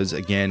episodes.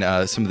 Again,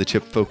 some of the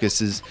chip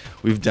focuses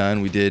we've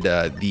done. We did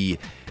the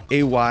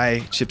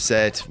AY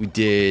chipset. We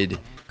did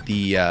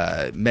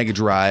the Mega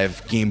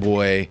Drive, Game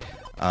Boy.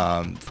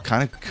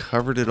 Kind of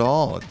covered it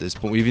all at this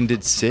point. We even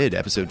did Sid,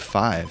 episode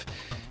 5.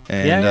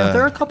 And,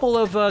 there are a couple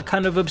of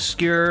kind of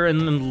obscure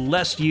and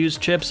less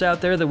used chips out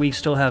there that we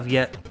still have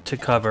yet to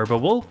cover, but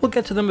we'll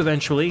get to them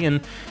eventually.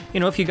 And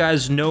if you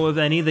guys know of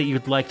any that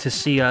you'd like to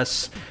see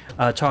us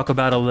talk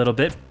about a little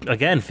bit,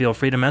 again, feel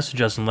free to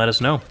message us and let us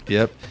know.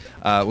 Yep.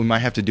 We might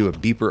have to do a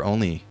beeper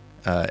only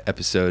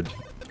episode.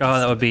 Oh,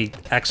 that would be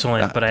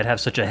excellent, but I'd have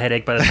such a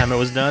headache by the time it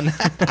was done.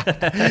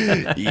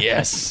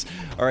 Yes.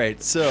 All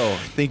right. So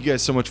thank you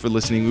guys so much for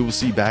listening. We will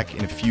see you back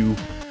in a few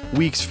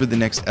weeks for the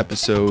next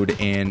episode,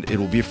 and it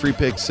will be a free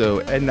pick. So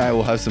Ed and I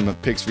will have some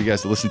picks for you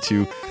guys to listen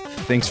to.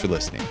 Thanks for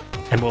listening.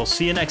 And we'll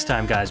see you next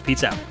time, guys.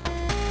 Peace out.